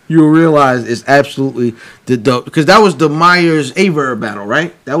 you'll realize it's absolutely the dope, because that was the Myers Averb battle,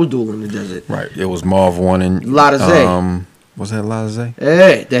 right? That was Duel in the Desert. Right. It was Marv 1 and Lotta Zay. Was that Lotta Zay?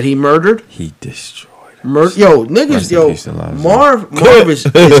 Hey, that he murdered. He destroyed. Yo, niggas, Marv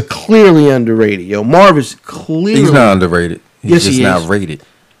is clearly underrated. Yo, Marv is clearly. He's not underrated. He's just he not is. Rated.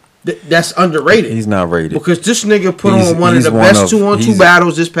 That's underrated. He's not rated because this nigga put on one of the best 2-on-2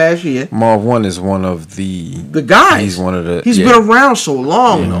 battles this past year. Marv 1 is one of the guys. He's one of the. He's been around so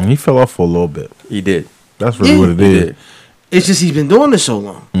long. Yeah, he fell off for a little bit. He did. That's really what it is. It's just he's been doing this so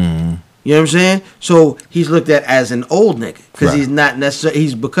long. Mm-hmm. You know what I'm saying? So he's looked at as an old nigga because he's not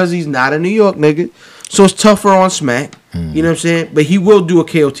necessarily. Because he's not a New York nigga. So it's tougher on Smack. You know what I'm saying? But he will do a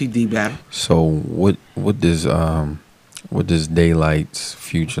KOTD battle. So what does Daylight's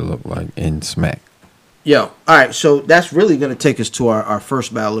future look like in Smack? Yo, all right. So that's really going to take us to our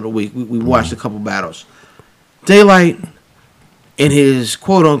first battle of the week. We watched a couple battles. Daylight, in his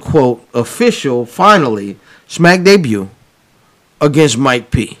quote-unquote official, finally, Smack debut against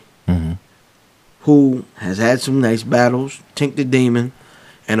Mike P, who has had some nice battles, Tink the Demon,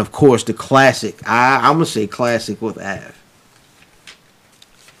 and, of course, the classic. I'm going to say classic with Av.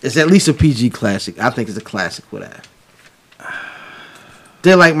 It's at least a PG classic. I think it's a classic with Av.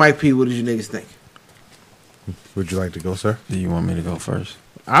 Daylight Mike P, what did you niggas think? Would you like to go, sir? Do you want me to go first?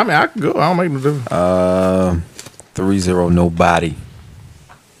 I mean, I can go. I don't make no difference. 3-0 nobody.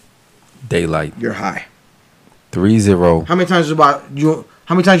 Daylight. You're high. 3-0. How many times you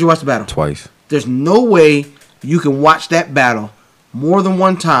watched the battle? Twice. There's no way you can watch that battle more than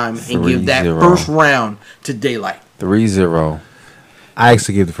one time and give that first round to Daylight. 3-0. I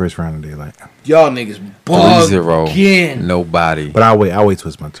actually gave the first round of Daylight. Y'all niggas bugged 3-0. again. Nobody. But I'll wait till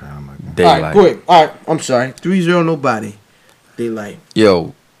it's my turn. I'm like, Daylight. All right, go ahead. All right, I'm sorry. 3-0 nobody. Daylight.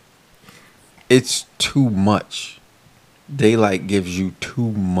 Yo, it's too much. Daylight gives you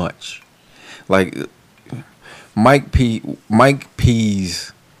too much. Like Mike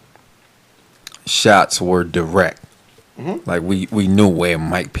P's shots were direct. Like we knew where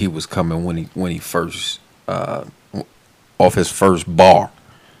Mike P was coming when he first off his first bar.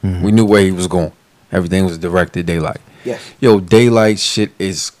 We knew where he was going. Everything was directed Daylight. Yes. Yo, Daylight shit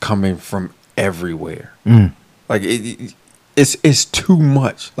is coming from everywhere. Like it's too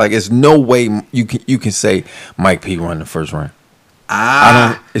much. Like it's no way you can say Mike P won the first round.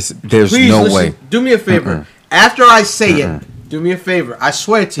 There's Please no listen, way. Do me a favor. After I say it, do me a favor. I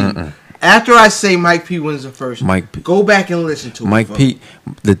swear to you. After I say Mike P wins the first, Mike P. Go back and listen to Mike P.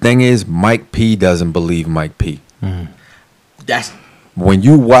 The thing is, Mike P doesn't believe Mike P. That's when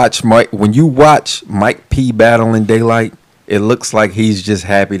you watch Mike P battle in Daylight, it looks like he's just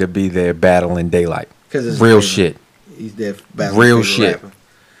happy to be there battling Daylight. Because Real shit. He's their Real shit. rapper.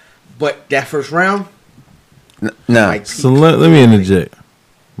 But that first round, Nah, Mike P So let me interject.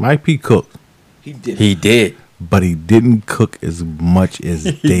 Mike P cooked, he did. he did. but he didn't cook as much as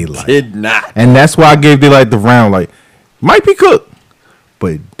Daylight. Did not. And that's why I gave Daylight the round. Like, Mike P cooked,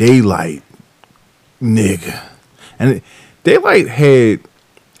 but Daylight, nigga. And Daylight had,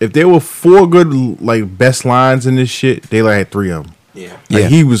 if there were 4 good, like, best lines in this shit, Daylight had 3 of them. Yeah. Like, Yeah.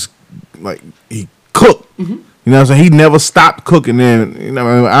 he was, like, he cooked. You know what I'm saying? He never stopped cooking. Then, you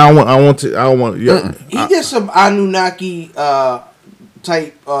know, I don't want. Yeah. He did some Anunnaki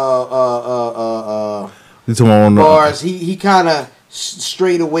type bars. He kind of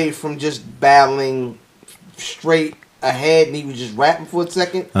strayed away from just battling straight ahead, and he was just rapping for a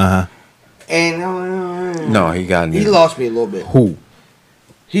second. And No, he got. he lost me a little bit. Who?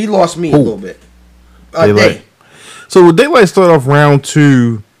 He lost me a Who? little bit. Daylight. Day. So Daylight started off round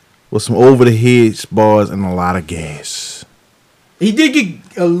 2 with some over the head bars and a lot of gas. He did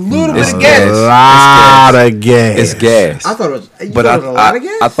get a little It's bit of gas. A gas. lot of gas. It's gas. I thought it was. You But thought it was a lot of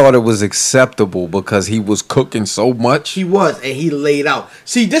gas. I thought it was acceptable because he was cooking so much. He was, and he laid out.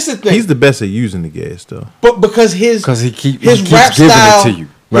 See, this is the thing. He's the best at using the gas, though. But because his Because he keeps rap giving style, it to you.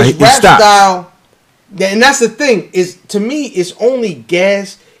 Right, his he rap stops. style, and that's the thing. Is to me, it's only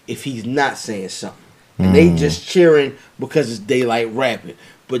gas if he's not saying something, and they just cheering because it's Daylight rapping.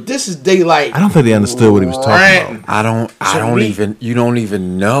 But this is Daylight. I don't think they understood what he was talking ranting. about. You don't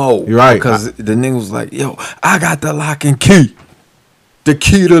even know. You're right. Because the nigga was like, yo, I got the lock and key. The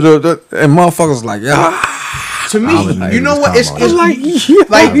key to the and motherfuckers like, yeah. To me, I don't you know know what? what It's he's like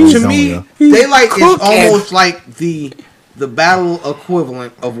yeah. to Don't, me, yeah. Daylight is cooking. almost like the battle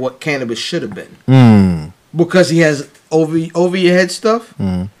equivalent of what Cannabis should have been. Because he has over your head stuff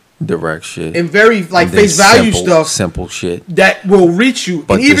Direct shit. and very like And then face value simple- stuff Simple shit. that will reach you,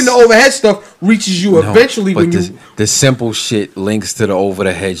 But and even this- the overhead stuff reaches you No, eventually but when this, you. the simple shit links to the over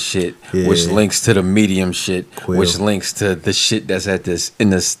the head shit, which Yeah. links to the medium shit, Quill. which links to the shit that's at this in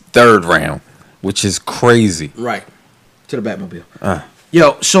this third round, which is crazy. Right. To the Batmobile.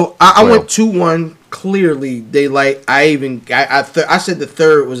 Yo, so I went 2-1 clearly. Daylight. I said the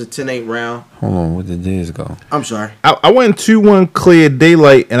third was a 10-8 round. Hold on, what did this go? I'm sorry. I went 2-1 clear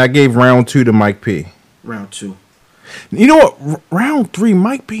Daylight, and I gave round 2 to Mike P. Round 2. You know what? Round 3,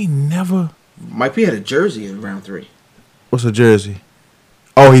 Mike P never. Mike P had a jersey in round 3. What's a jersey?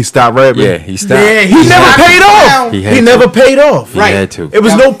 Oh, he stopped rapping. Yeah, he stopped. Yeah, He never stopped paid off. down. He had He to. never paid off. He Right. had to. It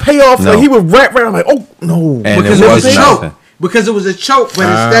was no payoff. No. Like he would rap. I'm like, oh no. And Because it it was was a choke. nothing. Because it was a choke, but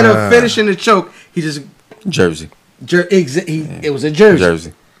instead of finishing the choke, he just Jersey. it was a jersey.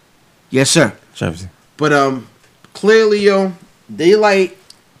 Jersey. Yes, sir. Jersey. But clearly, yo, Daylight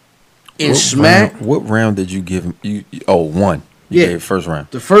and Smack. What round did you give him? One. You Yeah. gave first round.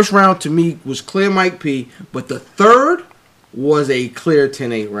 The first round to me was clear Mike P, but the third was a clear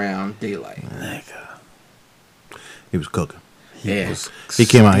 10-8 round Daylight. He was cooking. Yeah. He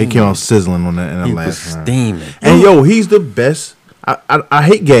came out sizzling on that in the He was last round. steaming. And yo, he's the best. I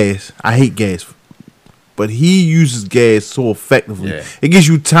hate gas. I hate gas. But he uses gas so effectively. Yeah. It gives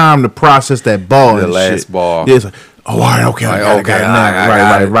you time to process that ball. The and last shit. ball. Yeah, it's like, oh, all right, okay, Like, I got okay, it now. I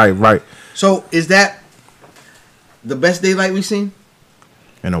got it. Right. So is that the best Daylight we've seen?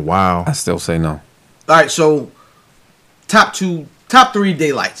 In a while. I still say no. All right, so top 3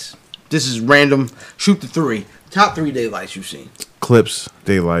 Daylights. This is random. Shoot the 3. Top 3 Daylights you've seen. Clips,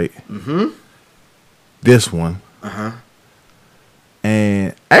 Daylight. Mm-hmm. This one. Uh-huh.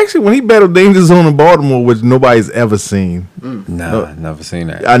 And actually, when he battled Danger Zone in Baltimore, which nobody's ever seen. Nah, I never seen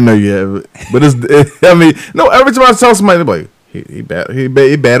that. I know you have, but I mean, no. Every time I tell somebody, they're like,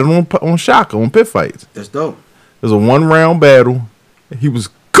 he battled on Shaka on pit fights. That's dope. It was a 1-round battle. He was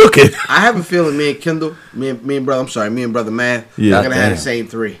cooking. I have a feeling me and Kendall, me and brother Matt, Yeah. are gonna have Damn. the same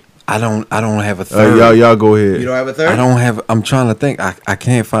 3. I don't have a third. Y'all go ahead. You don't have a third? I don't have. I'm trying to think. I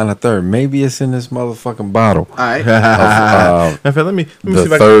can't find a third. Maybe it's in this motherfucking bottle. All right. Of, In fact, let me the see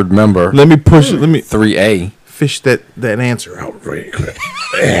if I third member. let me push. Let me 3A. fish that answer out right quick.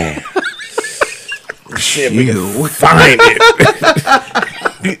 Shit, we can find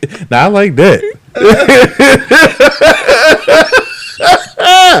it. Now I like that.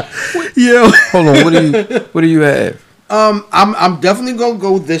 Yo. Hold on. What do you have? I'm definitely gonna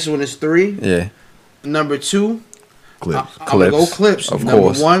go. This one is 3. Yeah. Number 2, Clips. I'm gonna go Clips, Clips. of Number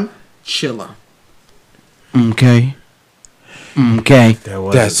course. 1, Chilla. Okay. Okay.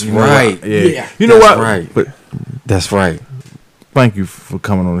 That's You know what? right. Yeah. Yeah. You know That's what? right. But That's right. thank you for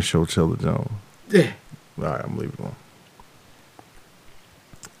coming on the show, Chilla Jones. Yeah. All right, I'm leaving it alone.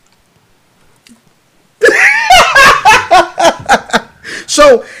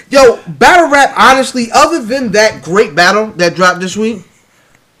 So, yo, battle rap, honestly, other than that great battle that dropped this week,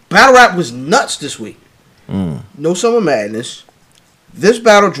 battle rap was nuts this week. No Summer Madness. This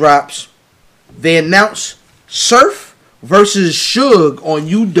battle drops. They announce Surf versus Suge on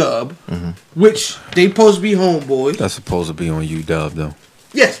UW, which they supposed to be homeboys. That's supposed to be on UW though.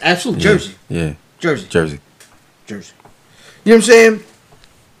 Yes, absolutely. Jersey. Yeah. Jersey. Jersey. You know what I'm saying?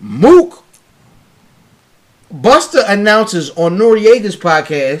 Mook. Buster announces on Noriega's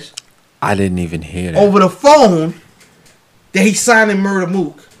podcast I didn't even hear that. over the phone that he's signing Murder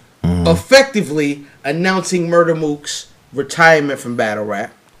Mook, effectively announcing Murder Mook's retirement from battle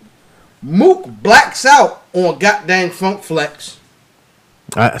rap. Mook blacks out on goddamn Funk Flex.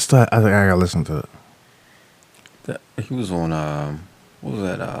 I think I gotta listen to it. He was on what was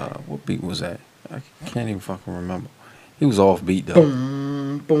that? What beat was that? I can't even fucking remember. He was off beat though.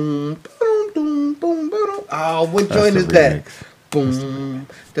 Boom, boom, boom, boom, boom, boom. Oh, what That's joint the is that? remix. Boom.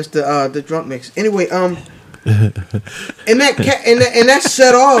 That's the drunk mix. Anyway, and that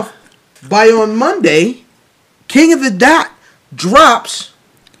set off by on Monday, King of the Dot drops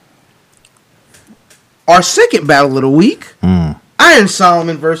our second battle of the week. Iron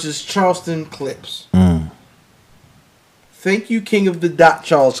Solomon versus Charleston Clips. Thank you, King of the Dot,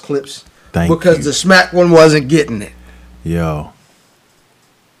 Charles Clips. Because you. the smack one wasn't getting it. Yo,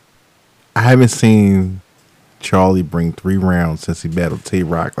 I haven't seen Charlie bring 3 rounds since he battled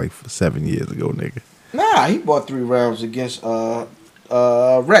Tay-Rock like 7 years ago, nigga. Nah, he bought 3 rounds against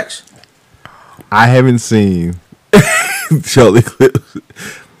Rex. I haven't seen Charlie Clips.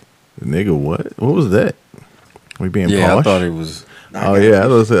 Nigga, what? What was that? We being Yeah, posh? I thought he was. Oh yeah, I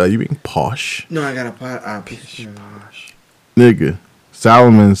was say, are you being posh? No, I got a Posh. Nigga,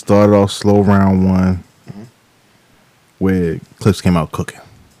 Solomon started off slow round 1, where Clips came out cooking.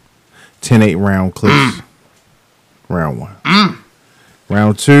 10-8 round Clips, round 1.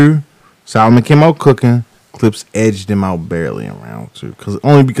 Round 2, Solomon came out cooking. Clips edged him out barely in round 2,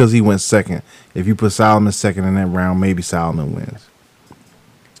 only because he went second. If you put Solomon second in that round, maybe Solomon wins.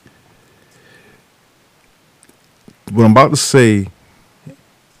 What I'm about to say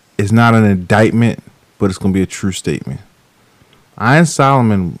is not an indictment, but it's going to be a true statement. Iron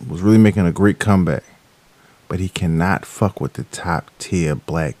Solomon was really making a great comeback, but he cannot fuck with the top tier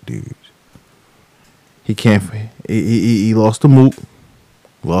black dudes. He can't. He lost to Mook,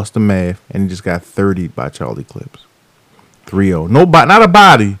 lost to Math, and he just got 30'd by Charlie Clips. 3-0. Not a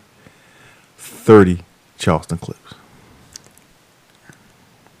body. 30 Charleston Clips.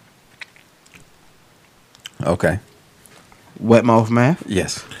 Okay. Wet mouth math.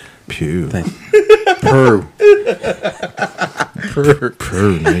 Yes. Pew. Thank you. Peru.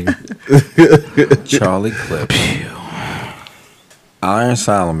 Pew, nigga. Charlie Clips. Iron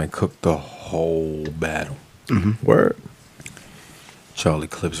Solomon cooked the whole battle. Word. Charlie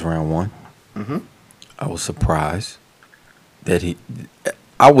Clips round 1. I was surprised that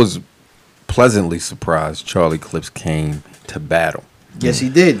I was pleasantly surprised Charlie Clips came to battle. Yes, he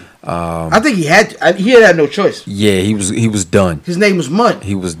did. I think he had no choice. Yeah, he was done. His name was Mud.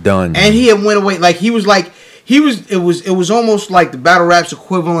 He was done. And he had went away. It was almost like the battle rap's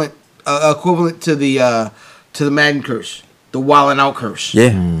equivalent to the Madden curse, the Wildin' Out curse.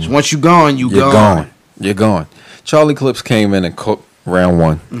 Yeah. So once you're gone, you're gone. You're gone. Charlie Clips came in and cooked round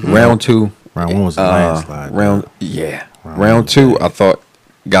 1. Round 2. Round 1 was a landslide. Round 2, I thought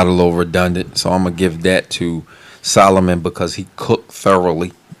got a little redundant, so I'm gonna give that to Solomon because he cooked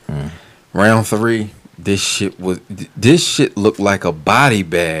thoroughly. Round 3, this shit looked like a body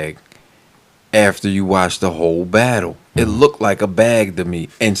bag. After you watch the whole battle, it looked like a bag to me.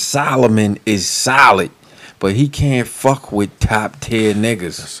 And Solomon is solid, but he can't fuck with top tier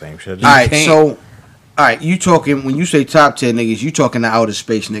niggas. Same shit. All right, you talking when you say top 10 niggas, you talking to outer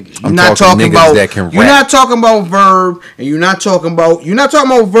space niggas. You're I'm not talking talking niggas about that can you're rap. not talking about Verb, and you're not talking about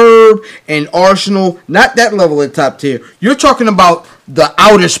Verb and Arsenal. Not that level of top tier. You're talking about the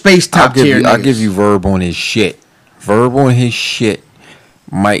outer space top tier niggas. I'll give you Verb on his shit. Verb on his shit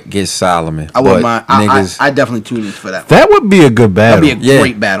might get Solomon. I wouldn't mind. Niggas, I definitely tune in for that. That would be a good battle. That'd be a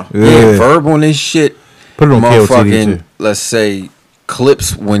great battle. yeah, Verb on his shit. Put it on KOTD too. Let's say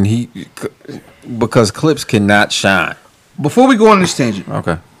Clips because Clips cannot shine. Before we go on this tangent,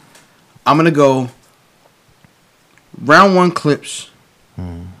 Okay. I'm gonna go round 1 Clips,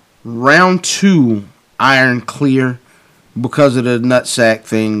 round 2 Iron Clear, because of the nutsack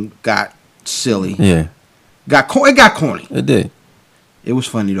thing got silly. Yeah, It got corny. it did. It was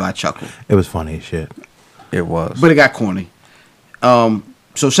funny though. I chuckled, It was funny as shit. It was. but it got corny.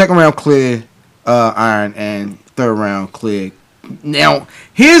 So second round Clear, Iron, and third round Clear, Now,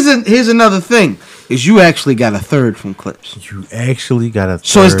 here's another thing: is you actually got a third from Clips. You actually got a third.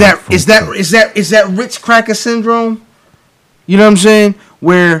 So is that Ritz cracker syndrome? You know what I'm saying?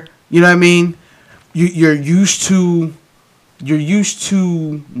 Where you know what I mean? You're used to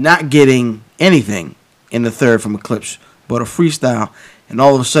not getting anything in the third from Eclipse, but a freestyle, and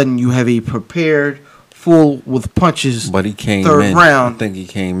all of a sudden you have a prepared, full with punches. But he came third in. round. I think he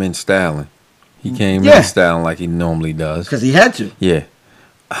came in styling. He came in styling like he normally does. Because he had to. Yeah.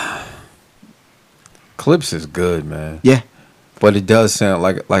 Clips is good, man. Yeah. But it does sound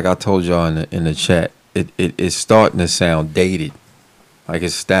like I told y'all in the chat. It's starting to sound dated. Like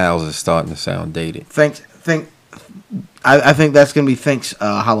his styles is starting to sound dated. I think that's gonna be thanks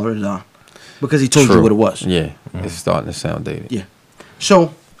Holler because he told you what it was. Yeah, it's starting to sound dated. Yeah.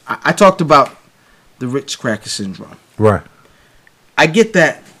 So I talked about the Ritz cracker syndrome. Right. I get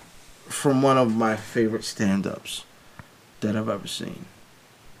that from one of my favorite stand-ups that I've ever seen.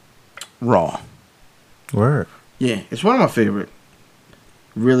 Raw. Word. Yeah, it's one of my favorite.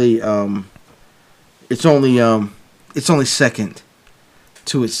 Really, it's only second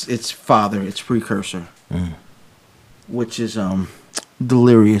to its father, its precursor, which is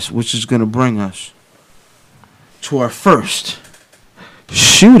Delirious, which is gonna bring us to our first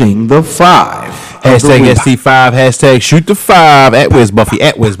shooting the 5. Hashtag ST5, hashtag shoot the 5 at Wiz Buffy,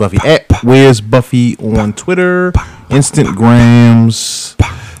 at Wiz Buffy, at Wiz Buffy on Twitter, Instagrams.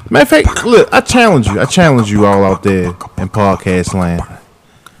 Matter of fact, look, I challenge you all out there in podcast land.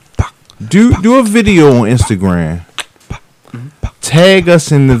 Do a video on Instagram. Tag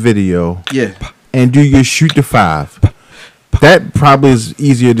us in the video. Yeah. And do your shoot the 5. That probably is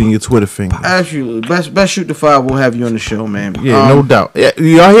easier than your Twitter finger. Absolutely. Best shoot the 5, we'll have you on the show, man. Yeah, no doubt. Yeah,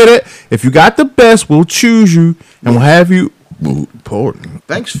 y'all hear that? If you got the best, we'll choose you and we'll have you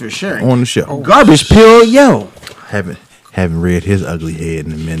thanks for sharing. on the show. Garbage Pill, yo. Haven't read his ugly head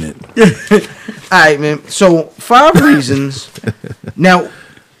in a minute. All right, man. So 5 reasons. Now,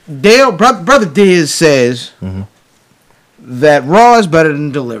 brother Diaz says that Raw is better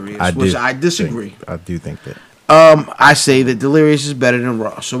than Delirious, which I disagree. I do think that. I say that Delirious is better than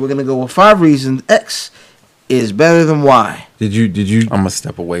Raw. So we're gonna go with 5 reasons X is better than Y. Did you? I'm gonna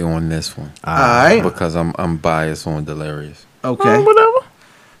step away on this one. All right. Because I'm biased on Delirious. Okay. Whatever.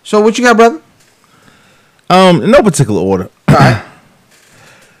 So what you got, brother? In no particular order. All right.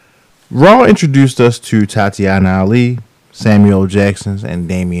 Raw introduced us to Tatiana Ali, Samuel Jackson, and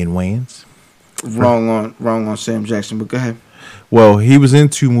Damian Wayans. Wrong on Sam Jackson, but go ahead. Well, he was in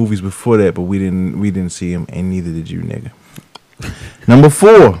 2 movies before that, but we didn't see him, and neither did you, nigga. Number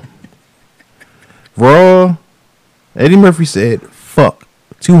 4, Raw. Eddie Murphy said "fuck"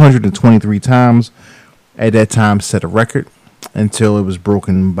 223 times. At that time, set a record until it was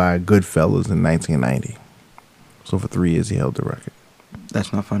broken by Goodfellas in 1990. So for 3 years, he held the record.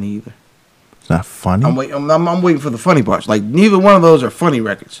 That's not funny either. It's not funny. I'm waiting for the funny parts. Like neither one of those are funny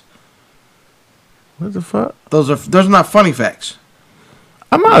records. What the fuck? Those are not funny facts.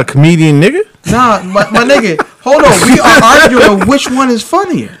 I'm not a comedian, nigga. Nah, my nigga. Hold on. We are arguing which one is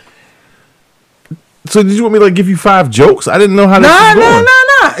funnier. So did you want me to give you 5 jokes? I didn't know how this was going.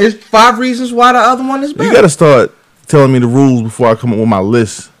 Nah. It's 5 reasons why the other one is better. You got to start telling me the rules before I come up with my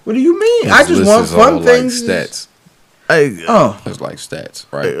list. What do you mean? His I just list want is fun all things. Like stats. Oh. It's like stats,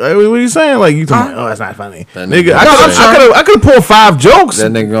 right? What are you saying? Like you talking? That's not funny, That nigga. nigga- I could have pulled 5 jokes.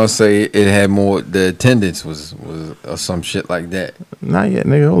 That nigga gonna say it had more. The attendance was or some shit like that. Not yet,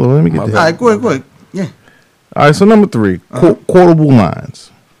 nigga. Hold on, let me get My that. All right, go ahead. Yeah. All right, so number 3, quotable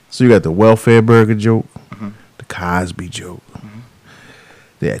lines. So you got the welfare burger joke, the Cosby joke,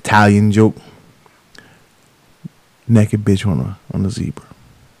 the Italian joke, naked bitch on the zebra.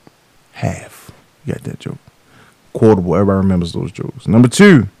 Half. You got that joke. Quotable. Everybody remembers those jokes. Number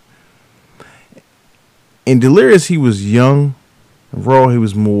 2. In Delirious, he was young. In Raw, he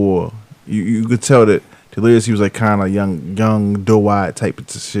was more. You could tell that Delirious, he was like kind of young, doe-eyed type of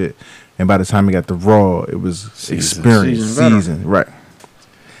shit. And by the time he got to Raw, it was experience, season, right?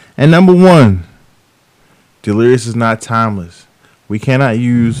 And number 1, Delirious is not timeless. We cannot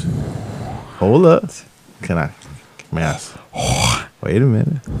use. Hold up. May I? Wait a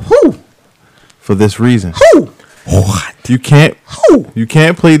minute. Who? For this reason. Who? What? You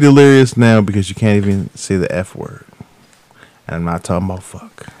can't play Delirious now because you can't even say the F word. And I'm not talking about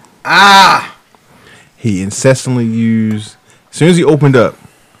fuck. He incessantly used, as soon as he opened up.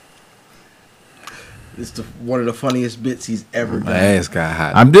 It's one of the funniest bits he's ever done. My ass got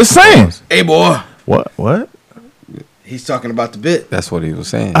hot. I'm just saying. Hey, boy. What? He's talking about the bit. That's what he was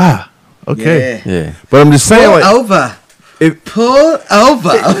saying. Okay. Yeah. But I'm just saying, Pull like, over. If, Pull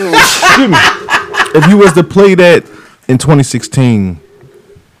over. excuse me. If you was to play that in 2016,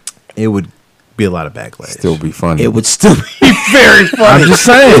 it would be a lot of backlash. Still be funny. It would still be very funny. I'm just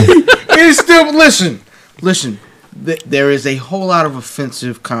saying. It is still listen. There is a whole lot of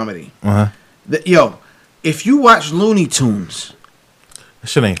offensive comedy. Yo, if you watch Looney Tunes, That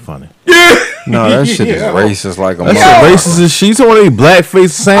shit ain't funny. No, that shit is racist like a That motherfucker. shit racist as shit. You talking about blackface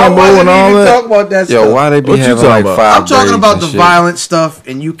Sambo and all that? Talk about that Yo, stuff. why they be What you having talking like about? 5 I'm talking braids about and the shit? violent stuff,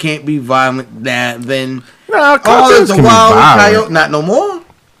 and you can't be violent. Then Nah, all cartoons of the can be wild violent. coyote, not no more.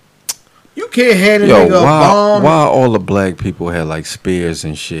 You can't hand a Yo, nigga a bomb. why all the black people had like spears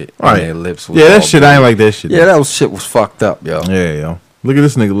and shit on Right. their lips? Was Yeah, that all shit, I ain't blue? like that shit. Yeah, that shit was fucked up, yo. Yeah, yo. Look at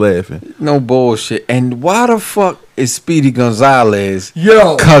this nigga laughing. No bullshit. And why the fuck is Speedy Gonzalez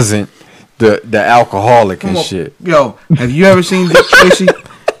Yo. cousin the alcoholic and Come on. shit? Yo, have you ever seen Dick Tracy?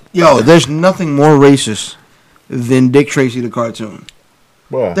 Yo, there's nothing more racist than Dick Tracy the cartoon.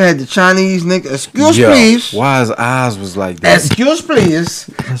 Wow. They had the Chinese nigga. Excuse Yo, please. why his eyes was like that? Excuse please.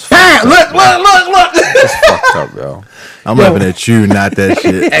 That's Bam! fucked up, Look. That's fucked up, yo. I'm laughing at you, not that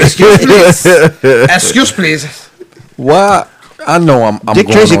shit. Excuse please. Excuse please. Why? I know I'm Dick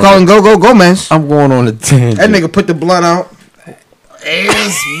going Tracy on calling go Gomez. I'm going on a tangent. That nigga put the blunt out. Hey,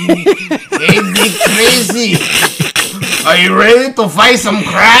 Dick Tracy. Are you ready to fight some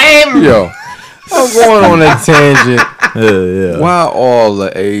crime? Yo, I'm going on a tangent. Yeah. Why all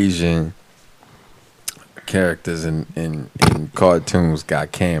the Asian characters in cartoons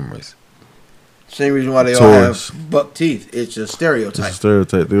got cameras? Same reason why they all Taurus. have buck teeth. It's a It's stereotype. a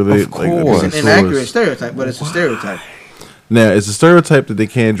stereotype. Of course. It's an inaccurate stereotype, but it's a stereotype. Now, it's a stereotype that they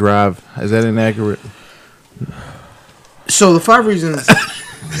can't drive. Is that inaccurate? So the 5 reasons.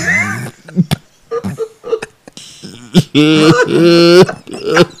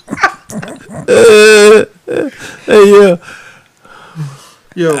 Hey, yeah.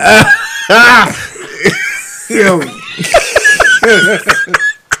 Yo. Yo.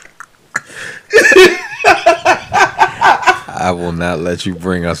 I will not let you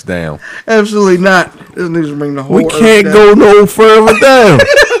bring us down. Absolutely not. This nigga's bring the whole We earth can't down. go no further down.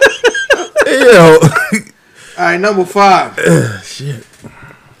 Yo. All right, number 5. Shit.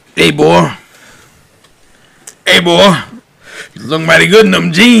 Hey, boy. Hey, boy. You look mighty good in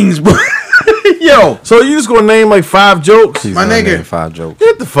them jeans, boy. Yo. So you just gonna name like 5 jokes? He's My gonna nigga. name 5 jokes.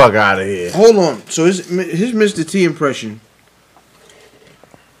 Get the fuck out of here. Hold on. So his Mr. T impression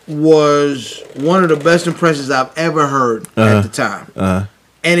was one of the best impressions I've ever heard at the time.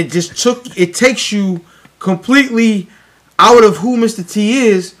 And it takes you completely out of who Mr. T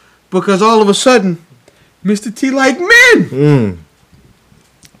is, because all of a sudden, Mr. T like men.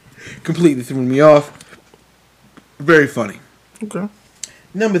 Completely threw me off. Very funny. Okay.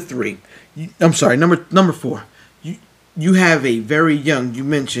 Number 3. Number 4. You have a very young, you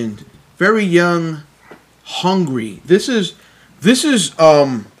mentioned, very young, hungry. This is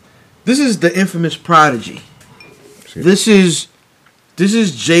the infamous Prodigy. This is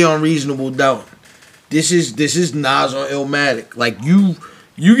Jay on Reasonable Doubt. This is Nas on Illmatic. Like you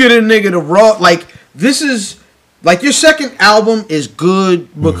get a nigga to raw, like this is like your second album is good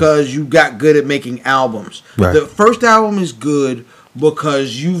because you got good at making albums. Right. The first album is good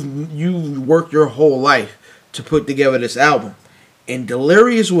because you worked your whole life to put together this album. And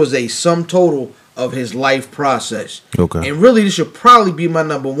Delirious was a sum total of his life process. Okay. And really, this should probably be my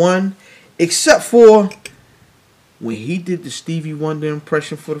number 1, except for when he did the Stevie Wonder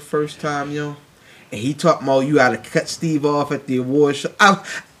impression for the first time, yo. And he talked about you gotta cut Steve off at the award show.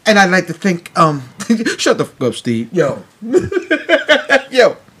 And I'd like to think, shut the fuck up, Steve. Yo.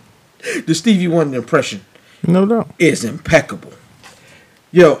 Yo. The Stevie Wonder impression No doubt. is impeccable.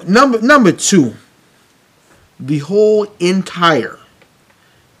 Yo, number 2. The whole entire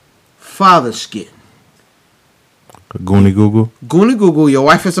father skit. Goonie Google. Goonie Google, your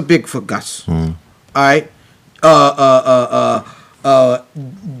wife is a Bigfoot, Gus. Alright? The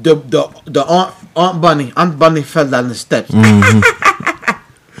Aunt Bunny fell down the steps.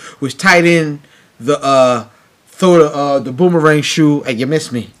 Was tied in the the boomerang shoe and you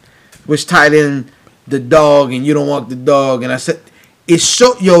missed me. Was tied in the dog and you don't walk the dog. And I said, it's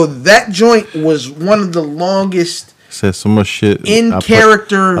so, that joint was one of the longest Said so much shit.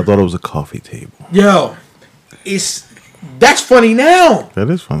 character. I thought it was a coffee table. Yo, that's funny now. That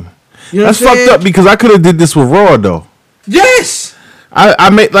is funny. You know That's what I'm fucked saying? up because I could have did this with Raw though. Yes, I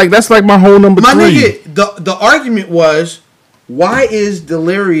made like that's like my whole number my 3. nigga. The argument was, why is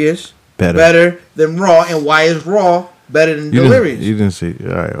Delirious better than Raw, and why is Raw better than Delirious? You didn't see.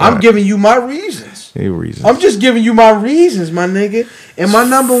 All right, I'm giving you my reasons. Any reasons. I'm just giving you my reasons, my nigga. And my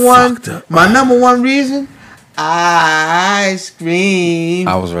number one reason, ice cream.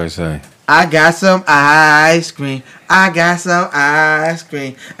 I was ready to say. I got some ice cream. I got some ice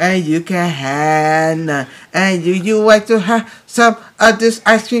cream, and you can have none. And you like to have some of this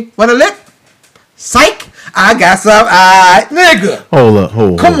ice cream? Wanna lick? Psych! I got some ice, nigga.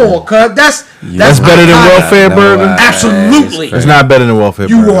 Hold Come on. on, cuz that's better than welfare burger. Absolutely. It's not better than welfare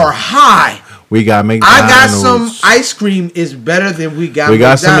burger. You are high. We got McDonald's. I got some ice cream is better than we got. We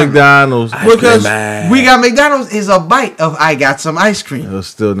got some McDonald's. Because we got McDonald's is a bite of I got some ice cream. It was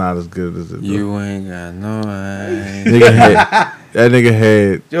still not as good as it. You ain't got no ice. That nigga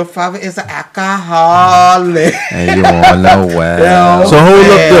had. Your father is an alcoholic. And you want no well. So hold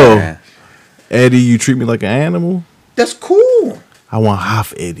up though, Eddie. You treat me like an animal. That's cool. I want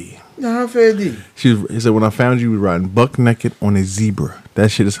half Eddie. Nah, Eddie. He said, when I found you riding buck naked on a zebra. That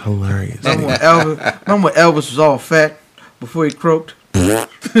shit is hilarious. Remember when Elvis was all fat before he croaked?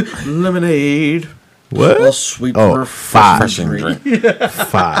 Lemonade. What? A sweet refreshing drink.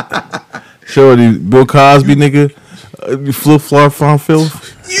 Five. Shorty, Bill Cosby, nigga. Flip flop farm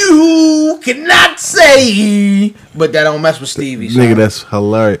filth. You cannot say, but that don't mess with Stevie. Nigga, that's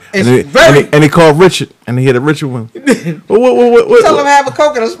hilarious. It's and he called Richard, and he had a Richard one. What? Tell him to have a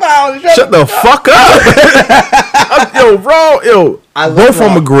Coke and a smile. And shut the fuck up. Yo, bro. Both of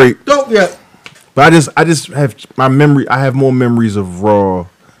them are great. Don't yet. But I just have my memory. I have more memories of Raw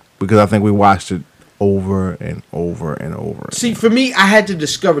because I think we watched it over and over and over. See, for me, I had to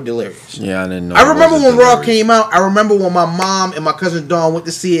discover Delirious. Yeah, I didn't know. I remember when Raw came out. I remember when my mom and my cousin Dawn went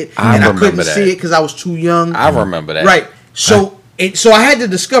to see it, and I couldn't see it because I was too young. I remember that. Right. So I had to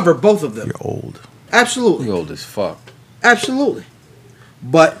discover both of them. You're old. Absolutely. You're old as fuck. Absolutely.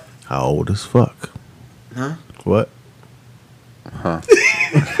 But how old as fuck? Huh? What? Huh?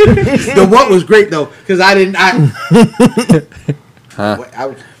 The what was great though, because I didn't. Huh?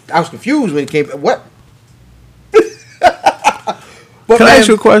 I was confused when it came. What? Can I ask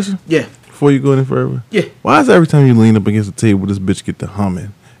you a question? Yeah. Before you go any further? Yeah. Why is every time you lean up against the table, this bitch get to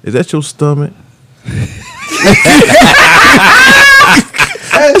humming? Is that your stomach?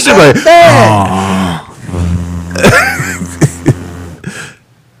 That's like,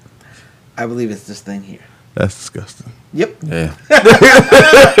 I believe it's this thing here. That's disgusting. Yep. Yeah.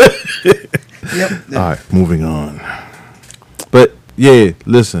 Yep. All right, moving on. But yeah,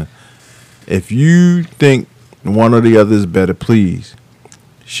 listen. If you think one or the other is better, please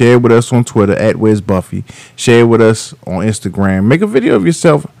share with us on Twitter at Where's Buffy. Share with us on Instagram. Make a video of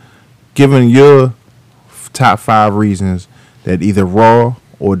yourself giving your top 5 reasons that either Raw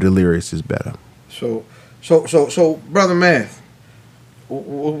or Delirious is better. So, brother Math,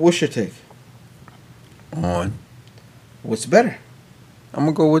 what's your take? On. What's better? I'm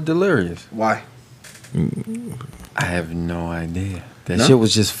gonna go with Delirious. Why? I have no idea. That shit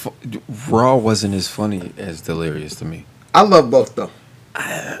was just Raw wasn't as funny as Delirious to me. I love both though.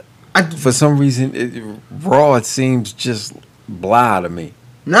 For some reason, Raw it seems just blah to me.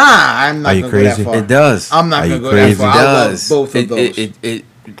 Nah, I'm not gonna go that far. It does. I'm not gonna go that far. I love both of those.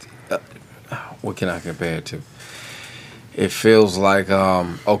 What can I compare it to? It feels like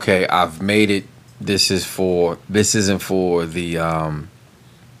okay, I've made it. This isn't for the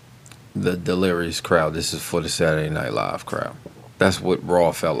Delirious crowd. This is for the Saturday Night Live crowd. That's what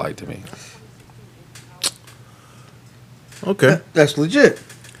Raw felt like to me. Okay, that's legit.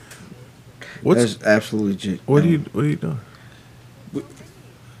 That's absolutely legit. What are you doing?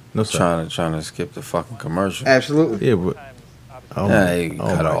 No, trying to skip the fucking commercial. Absolutely. Yeah, but hey,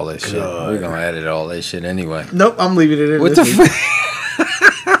 cut all that shit. We're gonna edit all that shit anyway. Nope, I'm leaving it in. What the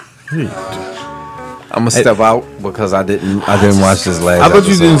I'm gonna step out because I didn't watch this last. I thought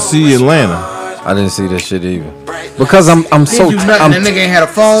you episode. didn't see Atlanta. I didn't see this shit either. Because I'm so that nigga ain't had a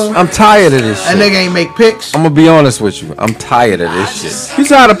phone. I'm tired of this shit. That nigga ain't make pics. I'm gonna be honest with you. I'm tired of this shit.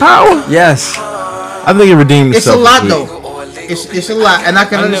 He's out of power? Yes. I think it redeemed itself. It's a lot though. It's a lot, and I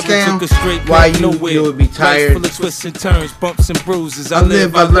can understand why you would be tired. Full of twists and turns, bumps and bruises. I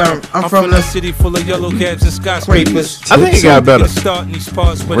live, I learn. I'm from a city full of yellow cabs and skyscrapers. I think it got better.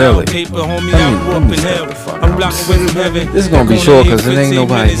 Really? Paper, homie, I'm in hell. I'm blocking with heaven. This is gonna be short because there ain't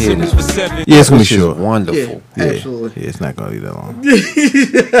nobody here. Yeah, it's gonna be short. Wonderful. Yeah, absolutely. Yeah, it's not gonna be that long.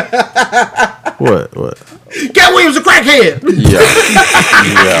 What? Cat Williams a crackhead. Yeah.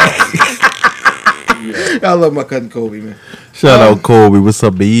 I love my cousin Kobe, man. Shout out Kobe. What's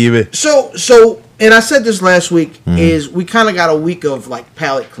up, baby? So, and I said this last week, is we kind of got a week of like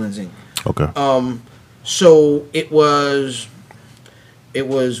palate cleansing. Okay. So it was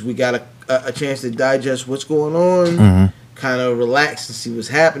we got a chance to digest what's going on, kind of relax and see what's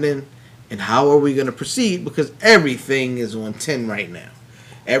happening, and how are we going to proceed, because everything is on 10 right now.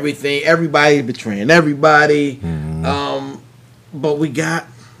 Everybody's betraying everybody. But we got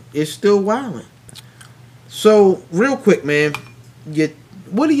is still wilding. So, real quick, man,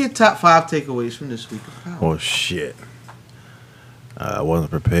 what are your top 5 takeaways from this week of Power? Oh shit! I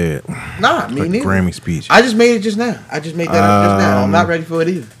wasn't prepared. Nah, me like neither. Grammy speech. I just made it just now. I just made that up just now. I'm not ready for it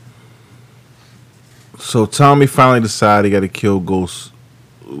either. So Tommy finally decided he got to kill Ghost.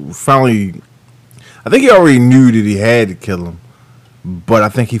 Finally, I think he already knew that he had to kill him, but I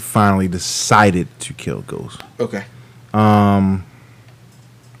think he finally decided to kill Ghost. Okay.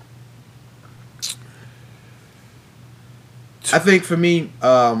 I think for me,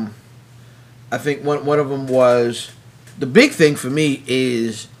 I think one of them was the big thing for me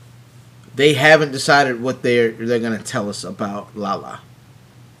is they haven't decided what they're gonna tell us about Lala.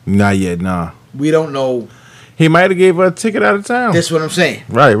 Not yet, nah. We don't know. He might have gave her a ticket out of town. That's what I'm saying.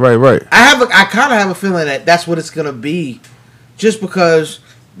 Right. I kind of have a feeling that that's what it's gonna be, just because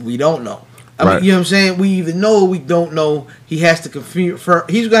we don't know. I mean, you know what I'm saying? We either know or we don't know. He has to confirm.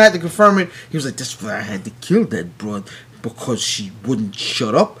 He's gonna have to confirm it. He was like, "That's why I had to kill that broad because she wouldn't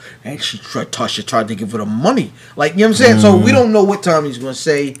shut up, and Tasha tried to give her the money." Like, you know what I'm saying? So we don't know what time he's gonna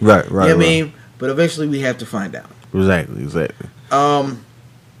say. Right. You know what I mean? But eventually we have to find out. Exactly.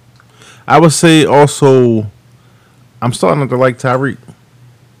 I would say also, I'm starting not to like Tyreek.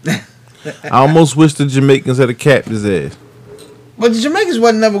 I almost wish the Jamaicans had capped his ass. But the Jamaicans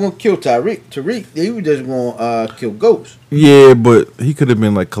wasn't never gonna kill Tariq, they were just gonna kill Ghost. Yeah, but he could have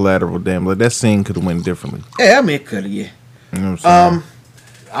been like collateral damage. Like that scene could have went differently. Yeah, I mean it could have. Yeah. You know what I'm saying?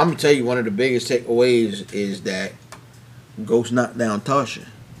 I'm gonna tell you one of the biggest takeaways is that Ghost knocked down Tasha,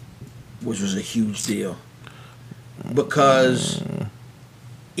 which was a huge deal because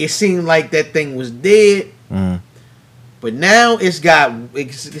it seemed like that thing was dead, but now it's got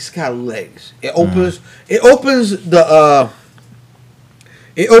legs. It opens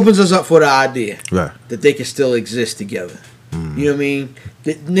it opens us up for the idea that they can still exist together. You know what I mean?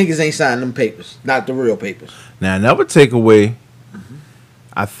 The niggas ain't signing them papers, not the real papers. Now another takeaway,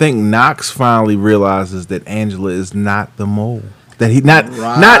 I think Knox finally realizes that Angela is not the mole. That he not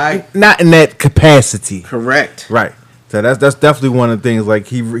in that capacity. Correct. Right. So that's definitely one of the things. Like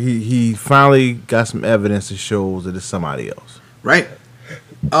he finally got some evidence that shows that it's somebody else. Right.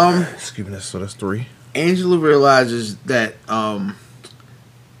 Excuse me. So that's 3. Angela realizes that.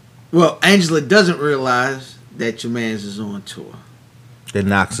 Well, Angela doesn't realize that your man's is on tour. That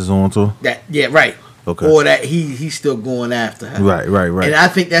Knox is on tour. Right. Okay. Or that he's still going after her. Right. And I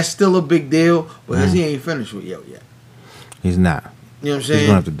think that's still a big deal because he ain't finished with Yo yet. He's not. You know what I'm saying? He's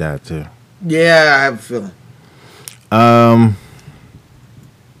gonna have to die too. Yeah, I have a feeling. I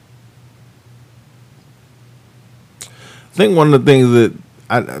think one of the things that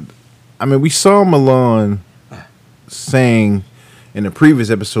I mean, we saw Milan saying in the previous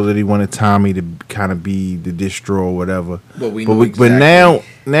episode that he wanted Tommy to kind of be the distro or whatever. But now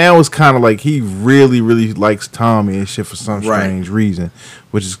it's kind of like he really, really likes Tommy and shit for some strange reason,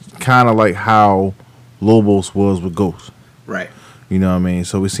 which is kind of like how Lobos was with Ghost. Right. You know what I mean?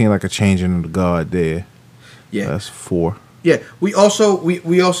 So we're seeing like a changing of the guard there. Yeah. That's 4. Yeah. We also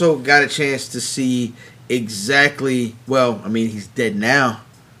got a chance to see exactly. Well, I mean, he's dead now.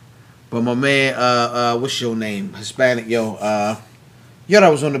 But my man, what's your name? Hispanic, that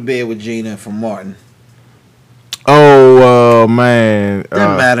was on the bed with Gina from Martin. Oh man,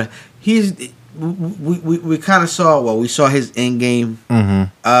 doesn't matter. We kind of saw. Well, we saw his end game.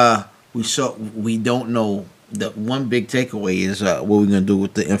 We don't know. The one big takeaway is what we're gonna do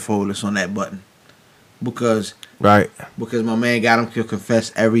with the info that's on that button, because my man got him to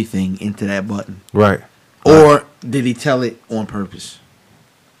confess everything into that button. Right. Or did he tell it on purpose?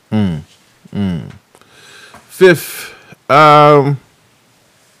 5th, I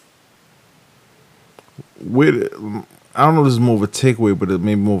don't know if this is more of a takeaway, but it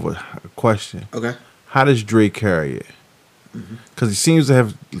may be more of a question. Okay. How does Dre carry it? Because he seems to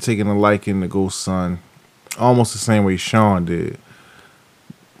have taken a liking to Ghost Son, almost the same way Sean did.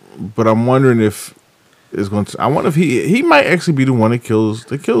 But I'm wondering if it's going to. I wonder if he might actually be the one that kills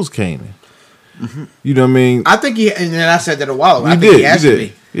Kanan. You know what I mean? I think and then I said that a while ago. I think he has to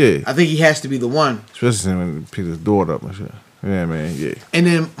be. Yeah. I think he has to be the one. Especially when he picked his daughter up and shit. Yeah, man. Yeah. And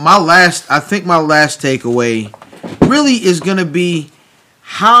then my last takeaway really is gonna be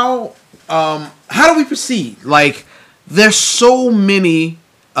how do we proceed? Like, there's so many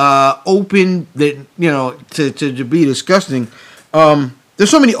open that to be disgusting. There's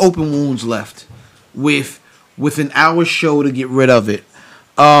so many open wounds left with an hour show to get rid of it.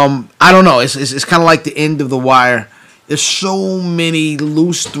 I don't know. It's kind of like the end of The Wire. There's so many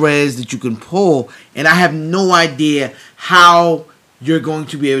loose threads that you can pull, and I have no idea how you're going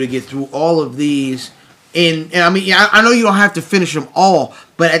to be able to get through all of these And I mean, I know you don't have to finish them all,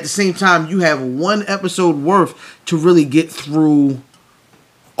 but at the same time, you have one episode worth to really get through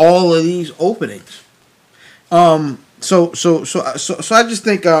all of these openings. So I just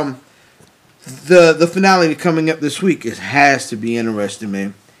think the finale coming up this week has to be interesting,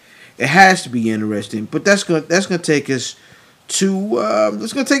 man. It has to be interesting, but that's gonna take us to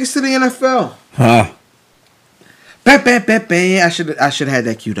the NFL. Huh. Bam, bam, bam, bam. I should have had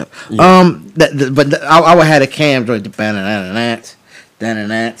that queued up. Yeah. But I would have had a cam joint.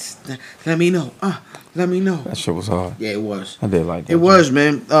 Let me know. Let me know. That shit was hard. Yeah, it was. I did like that. It was,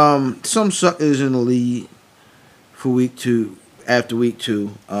 man. Some suckers in the league for week 2. After week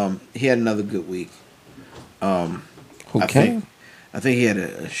 2, he had another good week. Who came? I think he had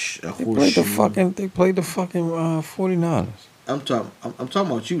a horseshoe. They played the fucking 49ers. I'm talking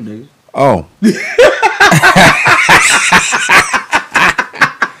about you, nigga. Oh.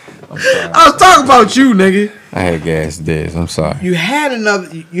 I was talking about you, nigga. I had gas days. I'm sorry. You had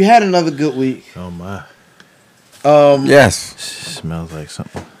another good week. Oh my. Yes. Smells like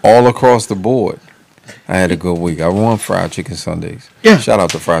something. All across the board. I had a good week. I won fried chicken Sundays. Yeah. Shout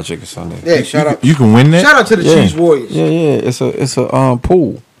out to fried chicken Sundays. Yeah, shout out. You can win that. Shout out to the Cheese Warriors. Yeah. It's a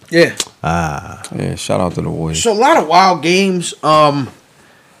pool. Yeah. Yeah. Shout out to the Warriors. So a lot of wild games.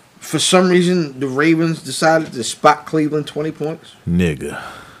 For some reason, the Ravens decided to spot Cleveland 20 points. Nigga.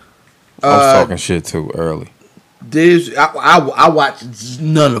 I was talking shit too early. I watched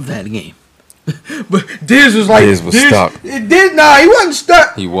none of that game. But Diz was like... Diz was stuck. Nah, he wasn't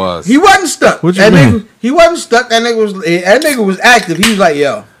stuck. He was. He wasn't stuck. What you mean? He wasn't stuck. That nigga was active. He was like,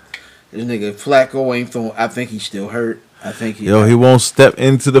 yo, this nigga Flacco ain't throwing... I think he's still hurt. He won't step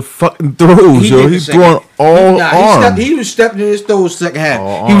into the fucking throws, yo. He's throwing all arm. He was stepping in his throws second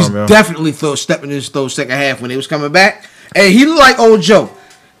half. He was definitely stepping in his throws second half when they was coming back. And he looked like old Joe.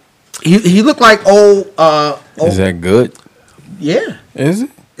 He looked like old... Is that good? Yeah. Is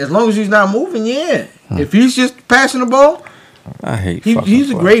it? As long as he's not moving, yeah. If he's just passing the ball, I hate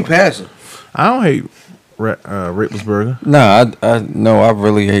he's a great passer. I don't hate Riplesberger. Nah, I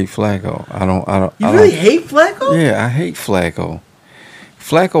really hate Flacco. I don't. You really hate Flacco? Yeah, I hate Flacco.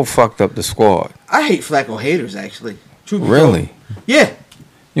 Flacco fucked up the squad. I hate Flacco haters, actually. Really? Yeah.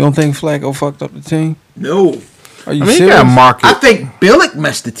 You don't think Flacco fucked up the team? No. Are you He serious? got market. I think Billick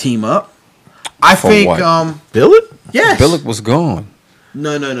messed the team up. I think what? Billick? Yes. Billick was gone.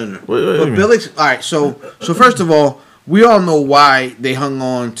 No. What But Billick's all right. So first of all, we all know why they hung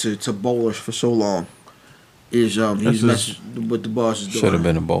on to Bowlers for so long. He's messing with the boss is doing. Should have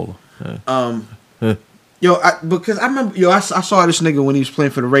been a bowler. Because I remember I saw this nigga when he was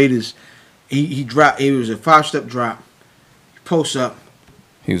playing for the Raiders. He dropped. It was a 5-step drop. He posts up.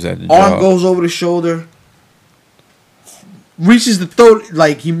 He was at the Arm job. goes over the shoulder. Reaches the throw,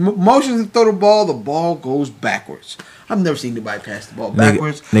 like he motions to throw the ball goes backwards. I've never seen anybody pass the ball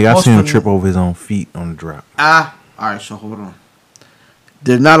backwards. Nigga, I've seen him trip over his own feet on the drop. All right, so hold on.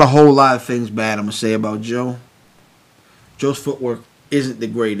 There's not a whole lot of things bad I'm going to say about Joe. Joe's footwork isn't the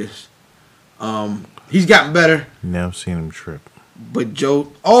greatest. He's gotten better. Never seen him trip. But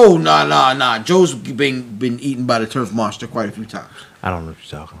Joe, nah. Joe's been eaten by the turf monster quite a few times. I don't know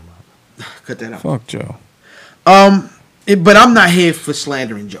what you're talking about. Cut that out. Fuck Joe. But I'm not here for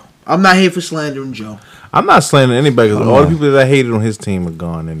slandering Joe. I'm not I'm not slandering anybody because all the people that I hated on his team are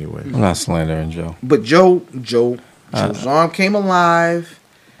gone anyway. I'm not slandering Joe. But Joe's arm came alive.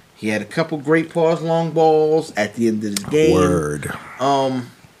 He had a couple great pass, long balls at the end of the game. Word.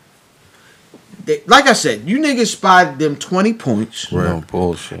 Like I said, you niggas spotted them 20 points. Right. No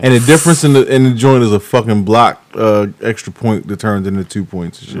bullshit. And the difference in the joint is a fucking block extra point that turns into 2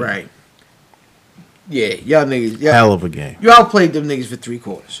 points and shit. Right. Yeah, y'all niggas. Hell of a game. Y'all played them niggas for 3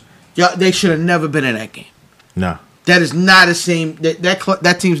 quarters. They should have never been in that game. Nah. That is not the same.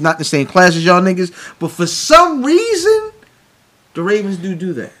 That team's not the same class as y'all niggas. But for some reason, the Ravens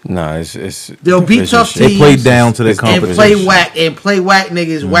do that. Nah, it's they'll beat tough teams. They play down to their and competition. play whack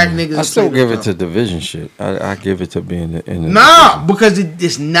niggas. Whack niggas. I still give it to division shit. I give it to being in the division. Because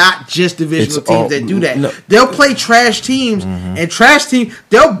it's not just divisional teams that do that. No. They'll play trash teams and trash team.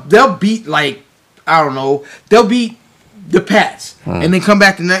 They'll beat like I don't know. They'll beat the Pats and then come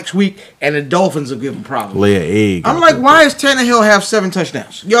back the next week and the Dolphins will give them problems. Lay an egg. I'm like, why does Tannehill have 7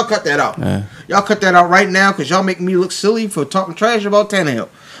 touchdowns? Y'all cut that out. Yeah. Y'all cut that out right now because y'all making me look silly for talking trash about Tannehill.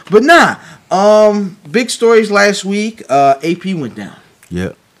 But nah, big stories last week. AP went down.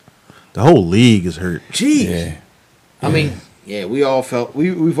 Yep. The whole league is hurt. Jeez. Yeah. I mean, we've all felt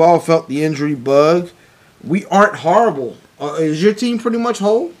the injury bug. We aren't horrible. Is your team pretty much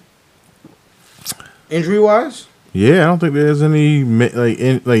whole? Injury wise? Yeah, I don't think there's any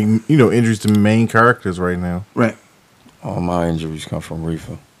injuries to main characters right now. Right. All my injuries come from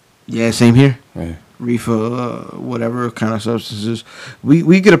reefer. Yeah, same here. Yeah. Reefer, whatever kind of substances.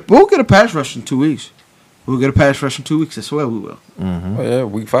 We'll get a pass rush in 2 weeks. We'll get a pass rush in 2 weeks. I swear we will. Mm-hmm. Oh, yeah,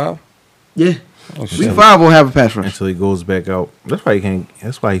 week 5? Yeah. Oh, Week shit. 5 we'll have a pass rush. Until he goes back out. That's why he can't.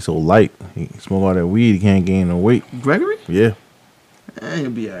 That's why he's so light. He smoke all that weed. He can't gain no weight. Gregory? Yeah. He'll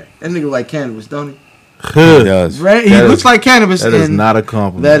be alright. That nigga like cannabis, don't he? He does. Right? He That looks is- like cannabis. That is and not a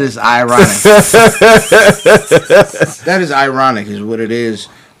compliment. That is ironic. That is ironic, is what it is.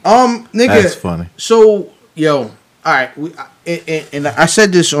 Nigga. That's funny. So, yo, all right. And I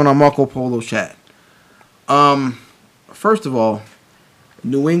said this on our Marco Polo chat. First of all,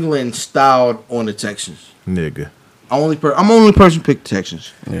 New England styled on the Texans. Nigga. I'm the only person who picked the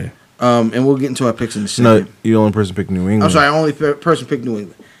Texans. Yeah. And we'll get into our picks in a second. No, you're the only person picked New England. I'm sorry, only person picked New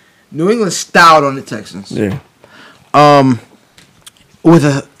England. New England styled on the Texans. Yeah. With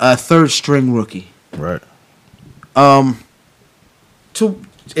a third string rookie. Right.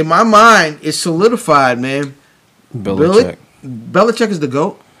 In my mind, it's solidified, man. Belichick. Belichick is the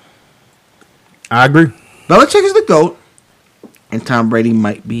GOAT. I agree. Belichick is the GOAT. And Tom Brady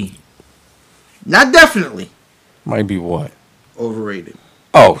might be. Not definitely. Might be what? Overrated.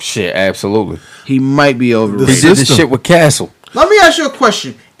 Oh, shit, absolutely. He might be He overrated. did this shit with Castle. Let me ask you a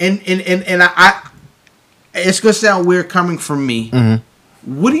question. And I it's going to sound weird coming from me.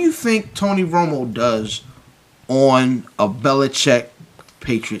 Mm-hmm. What do you think Tony Romo does on a Belichick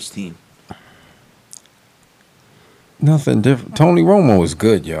Patriots team? Nothing different. Tony Romo is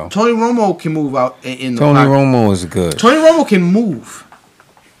good, yo. Tony Romo can move out in the Tony pocket. Romo is good. Tony Romo can move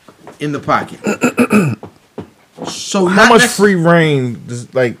in the pocket. So How much free reign does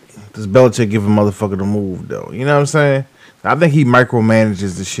Belichick give a motherfucker to move though? You know what I'm saying? I think he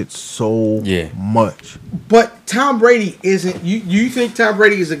micromanages the shit so much. But Tom Brady isn't. You think Tom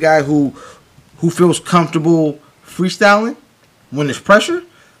Brady is a guy who feels comfortable freestyling when there's pressure?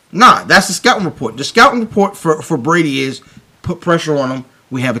 Nah, that's the scouting report. The scouting report for Brady is put pressure on him,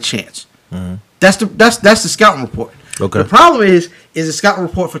 we have a chance. Mm-hmm. That's the scouting report. Okay. The problem is the scouting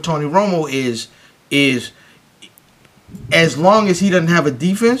report for Tony Romo is as long as he doesn't have a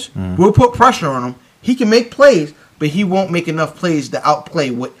defense, we'll put pressure on him. He can make plays, but he won't make enough plays to outplay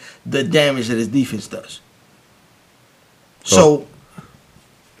what the damage that his defense does. So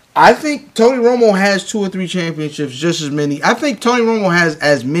I think Tony Romo has 2 or 3 championships, just as many. I think Tony Romo has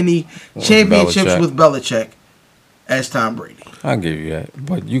as many championships with Belichick as Tom Brady. I'll give you that.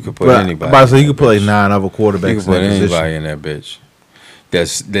 But you could put anybody. So you could put like 9 other quarterbacks. You could put in that anybody in that bitch.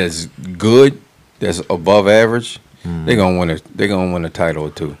 That's good. That's above average. They're gonna win a title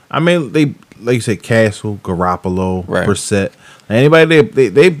or 2. I mean, they like you said, Castle, Garoppolo, Right. Brissett. Anybody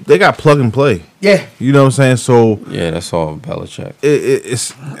they got plug and play. Yeah. You know what I'm saying? So Yeah, that's all Belichick.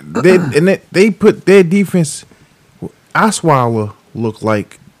 they put their defense. Osweiler looked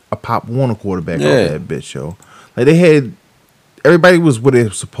like a Pop Warner quarterback off that bitch, yo. Like they had everybody was what they were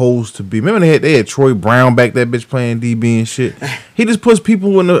supposed to be. Remember they had Troy Brown back that bitch playing DB and shit. He just puts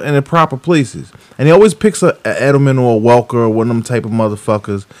people in the proper places, and he always picks a Edelman or a Welker or one of them type of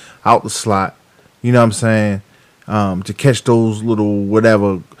motherfuckers out the slot. You know what I'm saying? To catch those little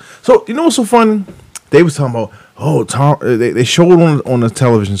whatever. So you know what's so funny? They was talking about Tom. They showed on the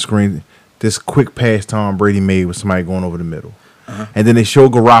television screen this quick pass Tom Brady made with somebody going over the middle, and then they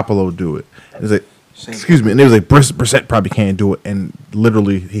showed Garoppolo do it. It's like. Excuse me, and they was like Brissett probably can't do it, and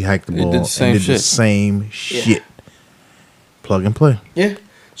literally he hiked the ball did the same and did shit. the same shit. Plug and play. Yeah.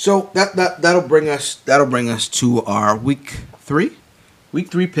 So that'll bring us to our week 3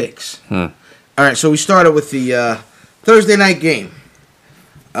 picks. All right. So we started with the Thursday night game.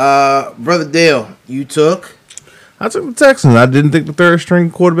 Brother Dale, you took. I took the Texans. I didn't think the third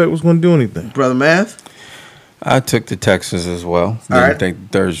string quarterback was going to do anything. Brother Math. I took the Texans as well. Didn't think the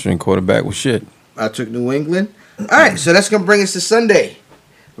third string quarterback was shit. I took New England. All right, so that's going to bring us to Sunday.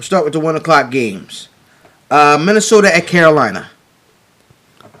 We'll start with the 1 o'clock games. Minnesota at Carolina.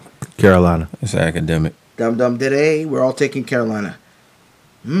 Carolina. It's academic. Dum today. We're all taking Carolina.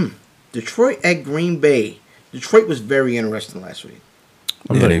 Detroit at Green Bay. Detroit was very interesting last week.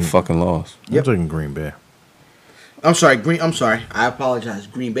 They fucking lost. I'm taking Green Bay. I'm sorry. I apologize.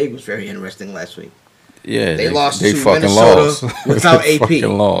 Green Bay was very interesting last week. Yeah, They lost they to fucking Minnesota lost. without They AP.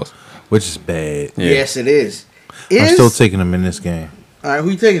 fucking lost. Which is bad. Yeah. Yes, it is. I'm still taking them in this game. All right,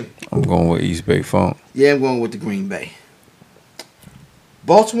 who you taking? I'm going with East Bay Funk. Yeah, I'm going with the Green Bay.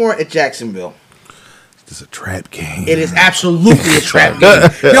 Baltimore at Jacksonville. It's a trap game. It is absolutely a trap game.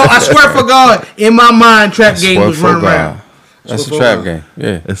 Yo, I swear for God, in my mind, trap game was running around. That's a trap game.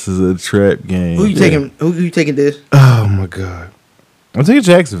 Yeah. This is a trap game. Who you taking? Who you taking this? Oh my god. I'm taking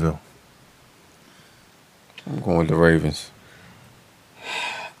Jacksonville. I'm going with the Ravens.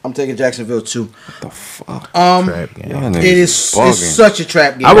 I'm taking Jacksonville too. What the fuck? Trap game. Y'all niggas It is it's such a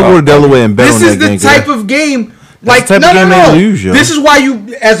trap game. I would go to Delaware and bet This on is that the game. type of game. Like the type of game they lose, yo. This is why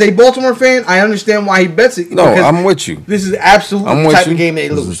you, as a Baltimore fan, I understand why he bets it. No, because I'm with you. This is absolutely I'm the with type you. of game they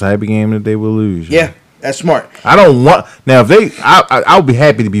This is lose. the type of game that they will lose. yo. Yeah, that's smart. I don't want now if they. I'll be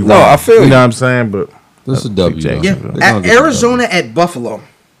happy to be wrong. No, I feel you. you. Know what I'm saying? But This is a W. Jacksonville. Yeah, They're gonna at get the Arizona at Buffalo.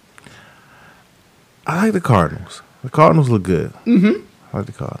 I like the Cardinals. The Cardinals look good. Mm-hmm. I like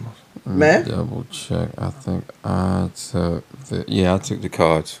the Cardinals. Man, Double check. I think I took I took the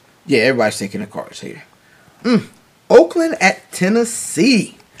Cards. yeah, everybody's taking the Cards here. Oakland at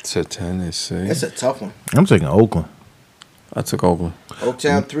Tennessee. To Tennessee. That's a tough one. I'm taking Oakland. I took Oakland.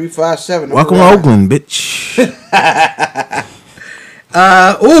 Oaktown 357. Welcome to Oakland, bitch.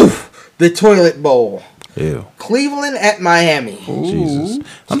 The Toilet Bowl. Ew. Cleveland at Miami. Jesus.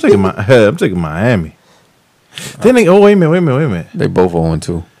 I'm taking Miami. Then they. Oh wait a minute. They both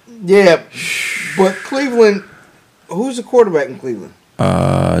 0-2. Yeah, but Cleveland. Who's the quarterback in Cleveland?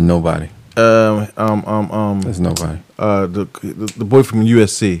 Nobody. There's nobody. The boy from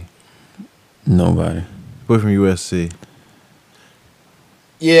USC. Nobody. Boy from USC.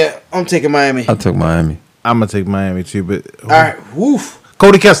 Yeah, I'm taking Miami. I took Miami. I'm gonna take Miami too, but All right, woof.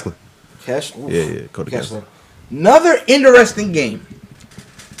 Cody Kessler. Kessler. Cody Kessler. Another interesting game.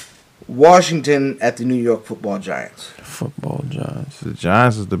 Washington at the New York Football Giants. Football Giants. The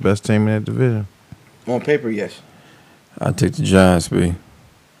Giants is the best team in that division. On paper, yes. I take the Giants, B.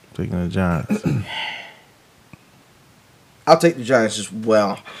 Taking the Giants. I'll take the Giants as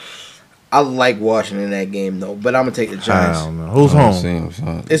well. I like Washington in that game, though, but I'm going to take the I Giants. don't know who's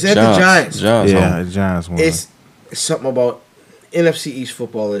home. It's at the Giants. Giants Yeah, home. the Giants won. It's something about NFC East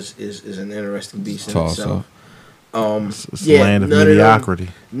football is an interesting beast in Toss itself. It's the land of mediocrity.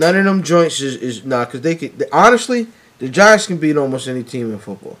 None of them joints is because they could. Honestly, the Giants can beat almost any team in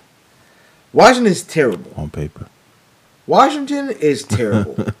football. Washington is terrible. On paper. Washington is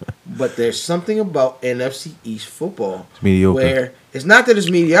terrible, but there's something about NFC East football It's mediocre. where it's not that it's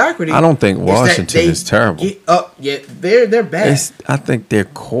mediocrity. I don't think it's that Washington they is terrible. Get up, yeah, they're bad. I think their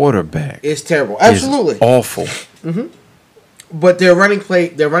quarterback It's terrible, absolutely. is awful. But their running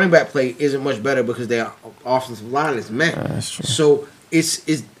back play isn't much better because their offensive line is meh. That's true. So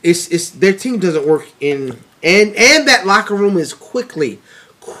it's their team doesn't work in and that locker room is quickly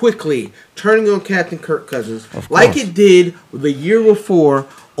turning on Captain Kirk Cousins like it did the year before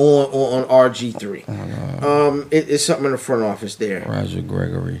on RG3. It's something in the front office there. Roger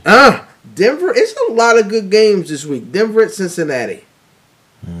Gregory. Denver. It's a lot of good games this week. Denver at Cincinnati.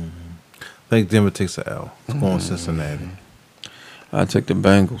 I think Denver takes the L. It's going Cincinnati. I took the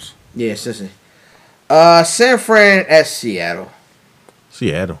Bengals. Yeah, Cincinnati. San Fran at Seattle.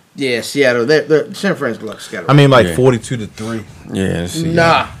 Seattle. Yeah, Seattle. They're San Fran's luck Seattle. I mean, like Yeah. 42-3. Yeah. See,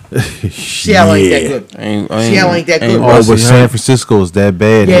 nah. Seattle ain't that good. Seattle ain't that good. Oh, Russell but San hurt. Francisco is that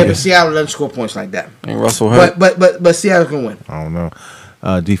bad. Yeah, nigga. but Seattle doesn't score points like that. Ain't Russell hurt? But Seattle's gonna win. I don't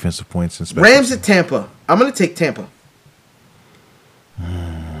know. Defensive points and special. Rams at Tampa. I'm gonna take Tampa.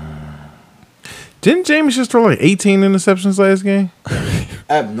 Didn't James just throw like 18 interceptions last game?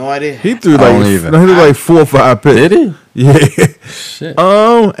 I have no idea. He threw don't even. like 4 or 5 picks. Did he? Yeah. Shit.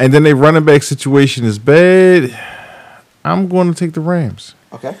 And then their running back situation is bad. I'm going to take the Rams.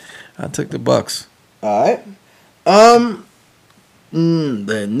 Okay. I took the Bucks. All right.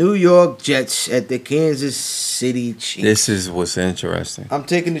 The New York Jets at the Kansas City Chiefs. This is what's interesting. I'm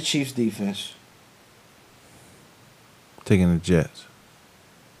taking the Chiefs defense. Taking the Jets.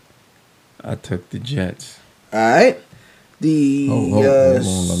 I took the Jets. All right. The Hold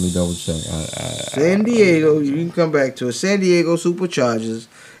on, let me double check. San Diego, you can come back to it. San Diego Superchargers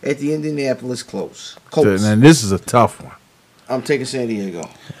at the Indianapolis Colts. Now, this is a tough one. I'm taking San Diego.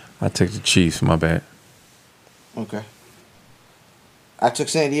 I took the Chiefs. My bad. Okay. I took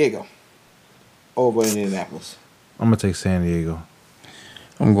San Diego over Indianapolis. I'm going to take San Diego.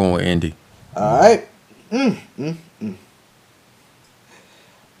 I'm going with Indy. All right.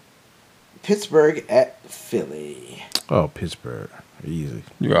 Pittsburgh at Philly. Oh, Pittsburgh. Easy.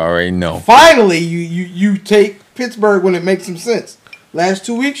 You already know. Finally, you take Pittsburgh when it makes some sense. Last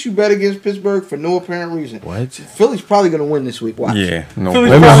 2 weeks, you bet against Pittsburgh for no apparent reason. What? Philly's probably going to win this week. Watch. Yeah. No.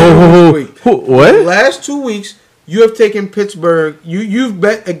 Philly's Wait a probably minute, gonna win this week. What? The last 2 weeks, you have taken Pittsburgh. You've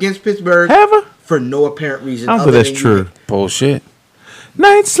bet against Pittsburgh Have I? for no apparent reason. I don't other think that's than true. Bullshit.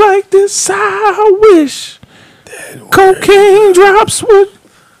 Nights like this, I wish cocaine drops would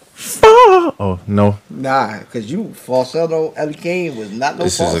fall. Oh no, Nah, because you falsetto Ellie Kane was not no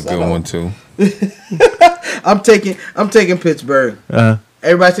This falsetto. is a good one too. I'm taking Pittsburgh.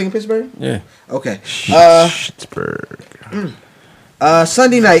 Everybody taking Pittsburgh? Yeah. Okay. Pittsburgh.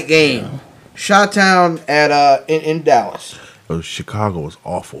 Sunday night game. Chi-Town at in Dallas. Oh, Chicago is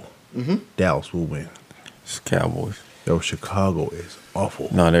awful. Dallas will win. It's Cowboys. Yo, Chicago is awful.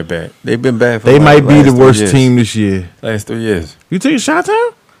 No, they're bad. They've been bad for They might be last the 3 worst years. team this year. Last 3 years. You take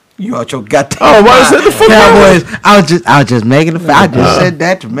Chi-Town? You out your goddamn Oh, why is that the Cowboys? I was just making the. I just said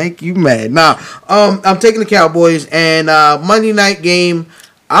that to make you mad. Nah, I'm taking the Cowboys and Monday night game.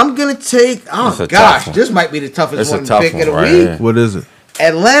 I'm gonna take. Oh It's a gosh, tough one. this might be the toughest It's a one to tough pick one of the right week. here. What is it?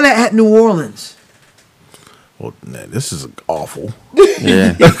 Atlanta at New Orleans. Well, man, this is awful.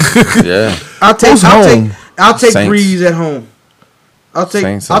 Yeah. Yeah. I'll take. Who's I'll home? take. I'll take Saints. Breeze at home. I'll take.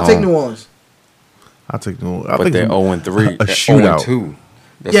 Saints I'll at take home. New Orleans. I'll take no. But they're 0-3. A shootout. 0-2.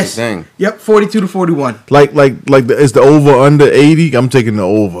 That's Yes. the thing. Yep. 42-41. Is the over under 80? I'm taking the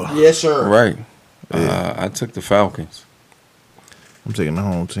over. Yes, sir. Right. I took the Falcons. I'm taking the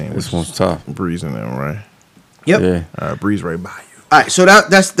home team. This one's tough. Breeze in there, right? Yep. Yeah. All right, Breeze right by you. All right, so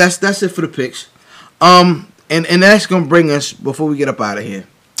that's it for the picks. And that's gonna bring us before we get up out of here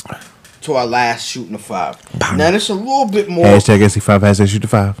to our last shooting the 5. Now this is a little bit more, Hashtag SC5, hashtag shoot the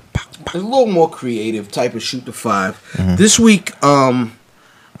 5. a little more creative type of shoot the 5. This week,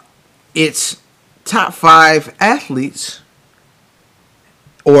 it's top 5 athletes,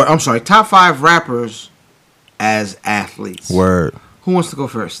 or I'm sorry, top 5 rappers as athletes. Word. Who wants to go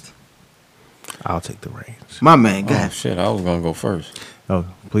first? I'll take the reins. My man, go Oh, ahead. shit. I was going to go first. Oh,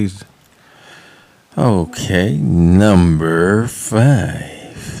 please. Okay. Number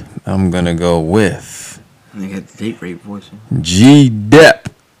 5. I'm going to go with I got the date rape voice. G. Depp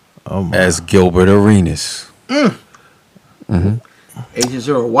Oh my. as Gilbert Arenas. Agent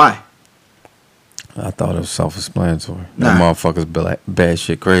Zero, why? I thought it was self-explanatory. Nah. That motherfucker's bad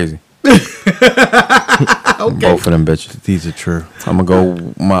shit crazy. Okay. Both of them bitches. These are true. I'm going to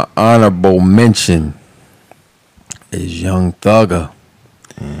go, my honorable mention is Young Thugger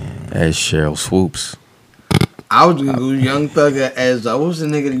as Cheryl Swoops. I was gonna go Young Thugger as what was the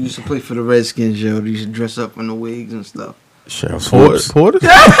nigga that used to play for the Redskins, Joe? That used to dress up in the wigs and stuff. Cheryl Swoops. Porter?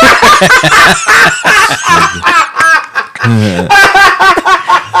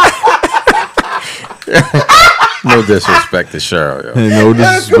 No disrespect to Cheryl, yo. No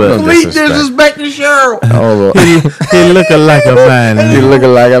disrespect. Complete disrespect. disrespect to Cheryl. Oh, He looking like a man. you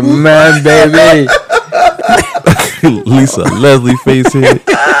looking like a man, baby. Lisa Leslie face here.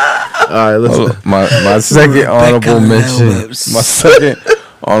 All right, let's. My second honorable mention. Lips. My second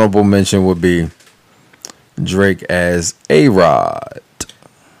honorable mention would be Drake as A-Rod.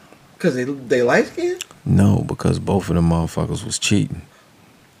 Cause they light skinned? No, because both of them motherfuckers was cheating.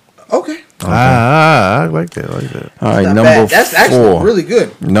 Okay. I like that. I like that. All right, Not number bad. That's actually 4. really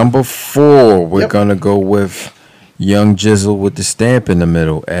good. Number 4, we're Yep. gonna go with Young Jizzle with the stamp in the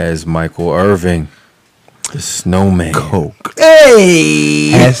middle as Michael Irving, the Snowman. Coke. Hey,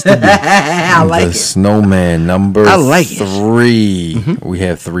 Has to be. I like the it. Snowman. Number I like it. 3. We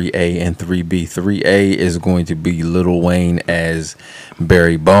have 3A and 3B. 3A is going to be Lil Wayne as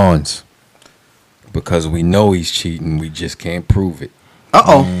Barry Bonds because we know he's cheating. We just can't prove it.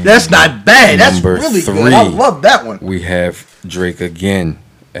 That's not bad. That's Number really 3. good. I love that one. We have Drake again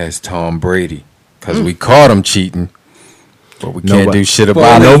as Tom Brady because we caught him cheating, but we can't Nobody- do shit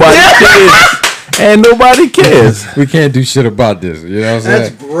about it. Nobody cares. And nobody cares. We can't do shit about this. You know what I'm That's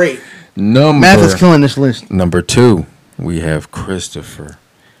saying? great. Number Math is killing this list. Number 2, we have Christopher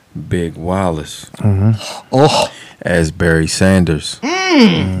Big Wallace Oh, as Barry Sanders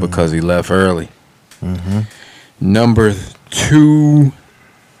because he left early. Number 2A,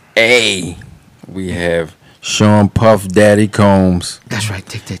 we have Sean Puff Daddy Combs that's right.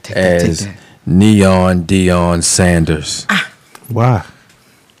 Take that. as Neon Dion Sanders. Why?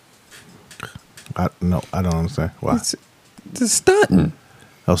 I don't understand. Why? It's stunting.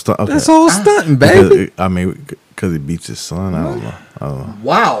 Okay. That's all stunting, baby. I mean, because he beats his son. I don't know.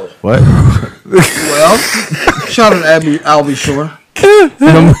 Wow. What? Well, shout out to Albie Shore.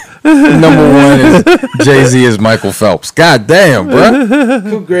 Number 1 is Jay-Z as Michael Phelps. God damn, bro.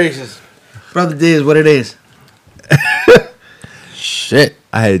 Good gracious, brother. D is what it is. Shit.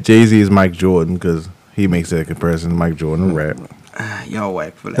 I had Jay-Z as Mike Jordan because he makes that comparison to Mike Jordan and rap. Y'all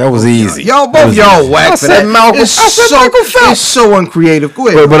whack for that. That was easy. Both y'all whack for that. Malcolm. It's so uncreative. Go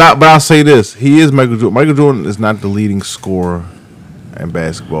ahead. But I'll say this: he is Michael Jordan. Michael Jordan is not the leading scorer in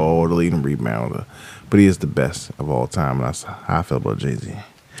basketball or the leading rebounder, but he is the best of all time. And that's how I feel about Jay-Z.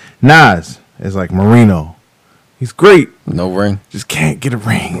 Nas is like Marino. He's great. No ring. Just can't get a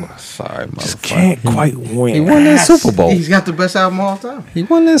ring. Sorry, Just motherfucker. can't quite win. He won that Super Bowl. He's got the best album of all time. He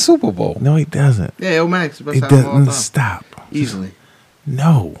won that Super Bowl. No, he doesn't. Yeah, Illmatic's the best He album of all doesn't. time. Stop. Easily.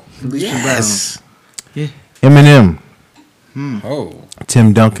 No. Yes. Eminem. Oh.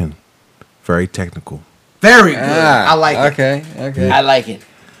 Tim Duncan. Very technical. Very good. I like it. Okay. I like it.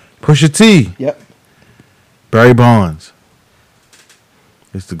 Pusha T. Yep. Barry Bonds.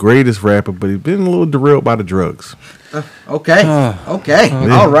 He's the greatest rapper, but he's been a little derailed by the drugs. Okay. Okay.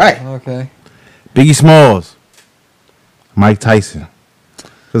 All right. Okay. Biggie Smalls. Mike Tyson.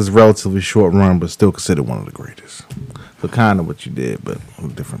 This is a relatively short run, but still considered one of the greatest. So kind of what you did, but a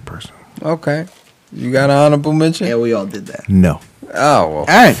different person. Okay. You got an honorable mention? Yeah, we all did that. No. Oh, well,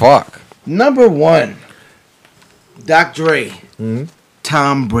 right. fuck. Number 1. Dr. Dre.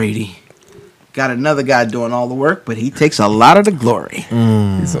 Tom Brady. Got another guy doing all the work, but he takes a lot of the glory.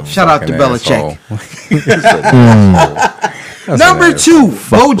 He's a Shout out to fucking Belichick. asshole. Number 2.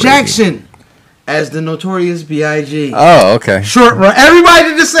 Bo Brady. Jackson as the Notorious B.I.G. Oh, okay. Short run. Everybody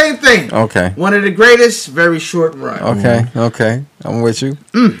did the same thing. Okay. One of the greatest, very short run. Okay. I'm with you.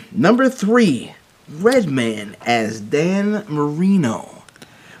 Number 3, Redman as Dan Marino.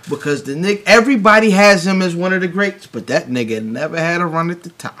 Because everybody has him as one of the greats, but that nigga never had a run at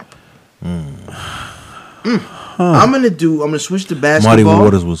the top. I'm gonna switch to basketball. Muddy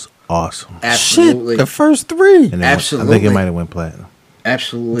Waters was awesome. Absolutely. Shit, the first 3. And Absolutely. I think it might have went platinum.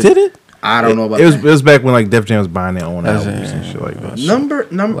 Absolutely. Did it? I don't know about It that. was back when like Def Jam was buying their own That's albums it. and shit like that. Number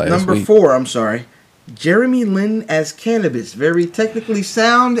week. 4, I'm sorry. Jeremy Lin as Cannabis. Very technically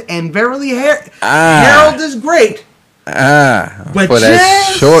sound and verily Harold is great. But for that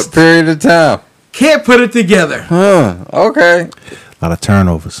just short period of time. can't put it together. Okay. A lot of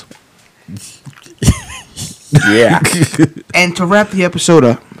turnovers. Yeah. And to wrap the episode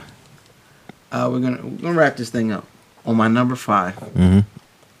up, we're gonna wrap this thing up on my number 5.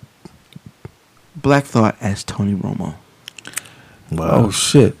 Black Thought as Tony Romo. Wow. Oh,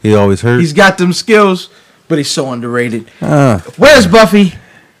 shit. He always hurt. He's got them skills, but he's so underrated. Uh, Where's Buffy?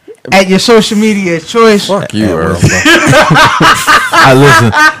 At your social media choice. fuck you, Earl. I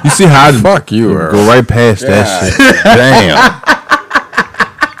listen. You see how I Fuck you, Earl. go right past that shit. Damn.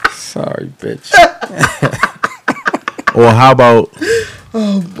 Sorry, bitch. Or how about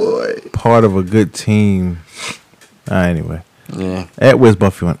Oh boy. part of a good team? Anyway, Yeah. at Where's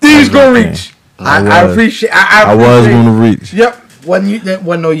Buffy on? He's gonna everything. reach. I was. appreciate. I was going to reach. Yep. That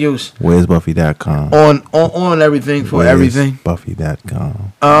wasn't no use Where's Buffy.com? on everything for everything.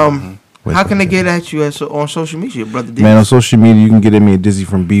 Buffy.com. How can they get at you on social media, brother? D? Man, on social media, you can get at me at Dizzy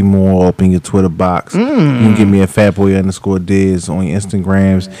from B More up in your Twitter box. You can get me at Fatboy_Diz on your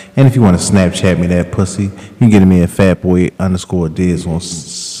Instagrams. And if you want to Snapchat me that pussy, you can get at me at Fatboy_Diz on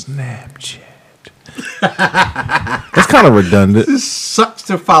Snapchat. That's kind of redundant. It sucks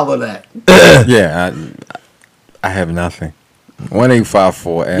to follow that. Yeah, I have nothing.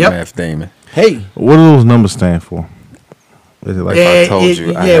 1854 MF Damon. Hey, What do those numbers stand for? Is it like I told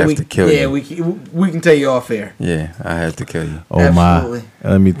you, I have to kill you. we can tell you off air. Yeah, I have to kill you. oh Absolutely. my?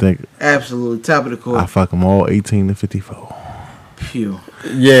 Let me think. Absolutely, top of the I court. fuck them all 18 to 54. Phew.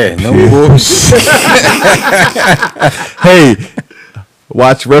 Yeah, no bullshit. Hey,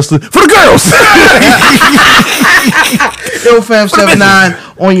 watch wrestling for the girls.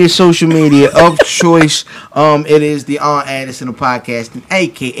 IlFam79 on your social media of choice. It is the On Addison of podcasting,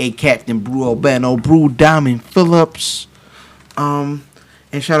 aka Captain Brew Albano, Brew Diamond Phillips. And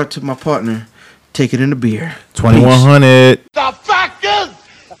shout out to my partner. Take it in the beer. 2100. The fact is,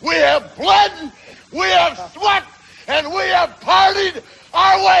 we have bled, we have sweat, and we have partied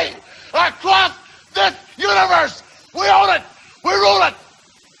our way across this universe. We own it. We rule it.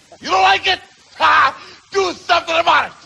 You don't like it? Ha! Do something about it.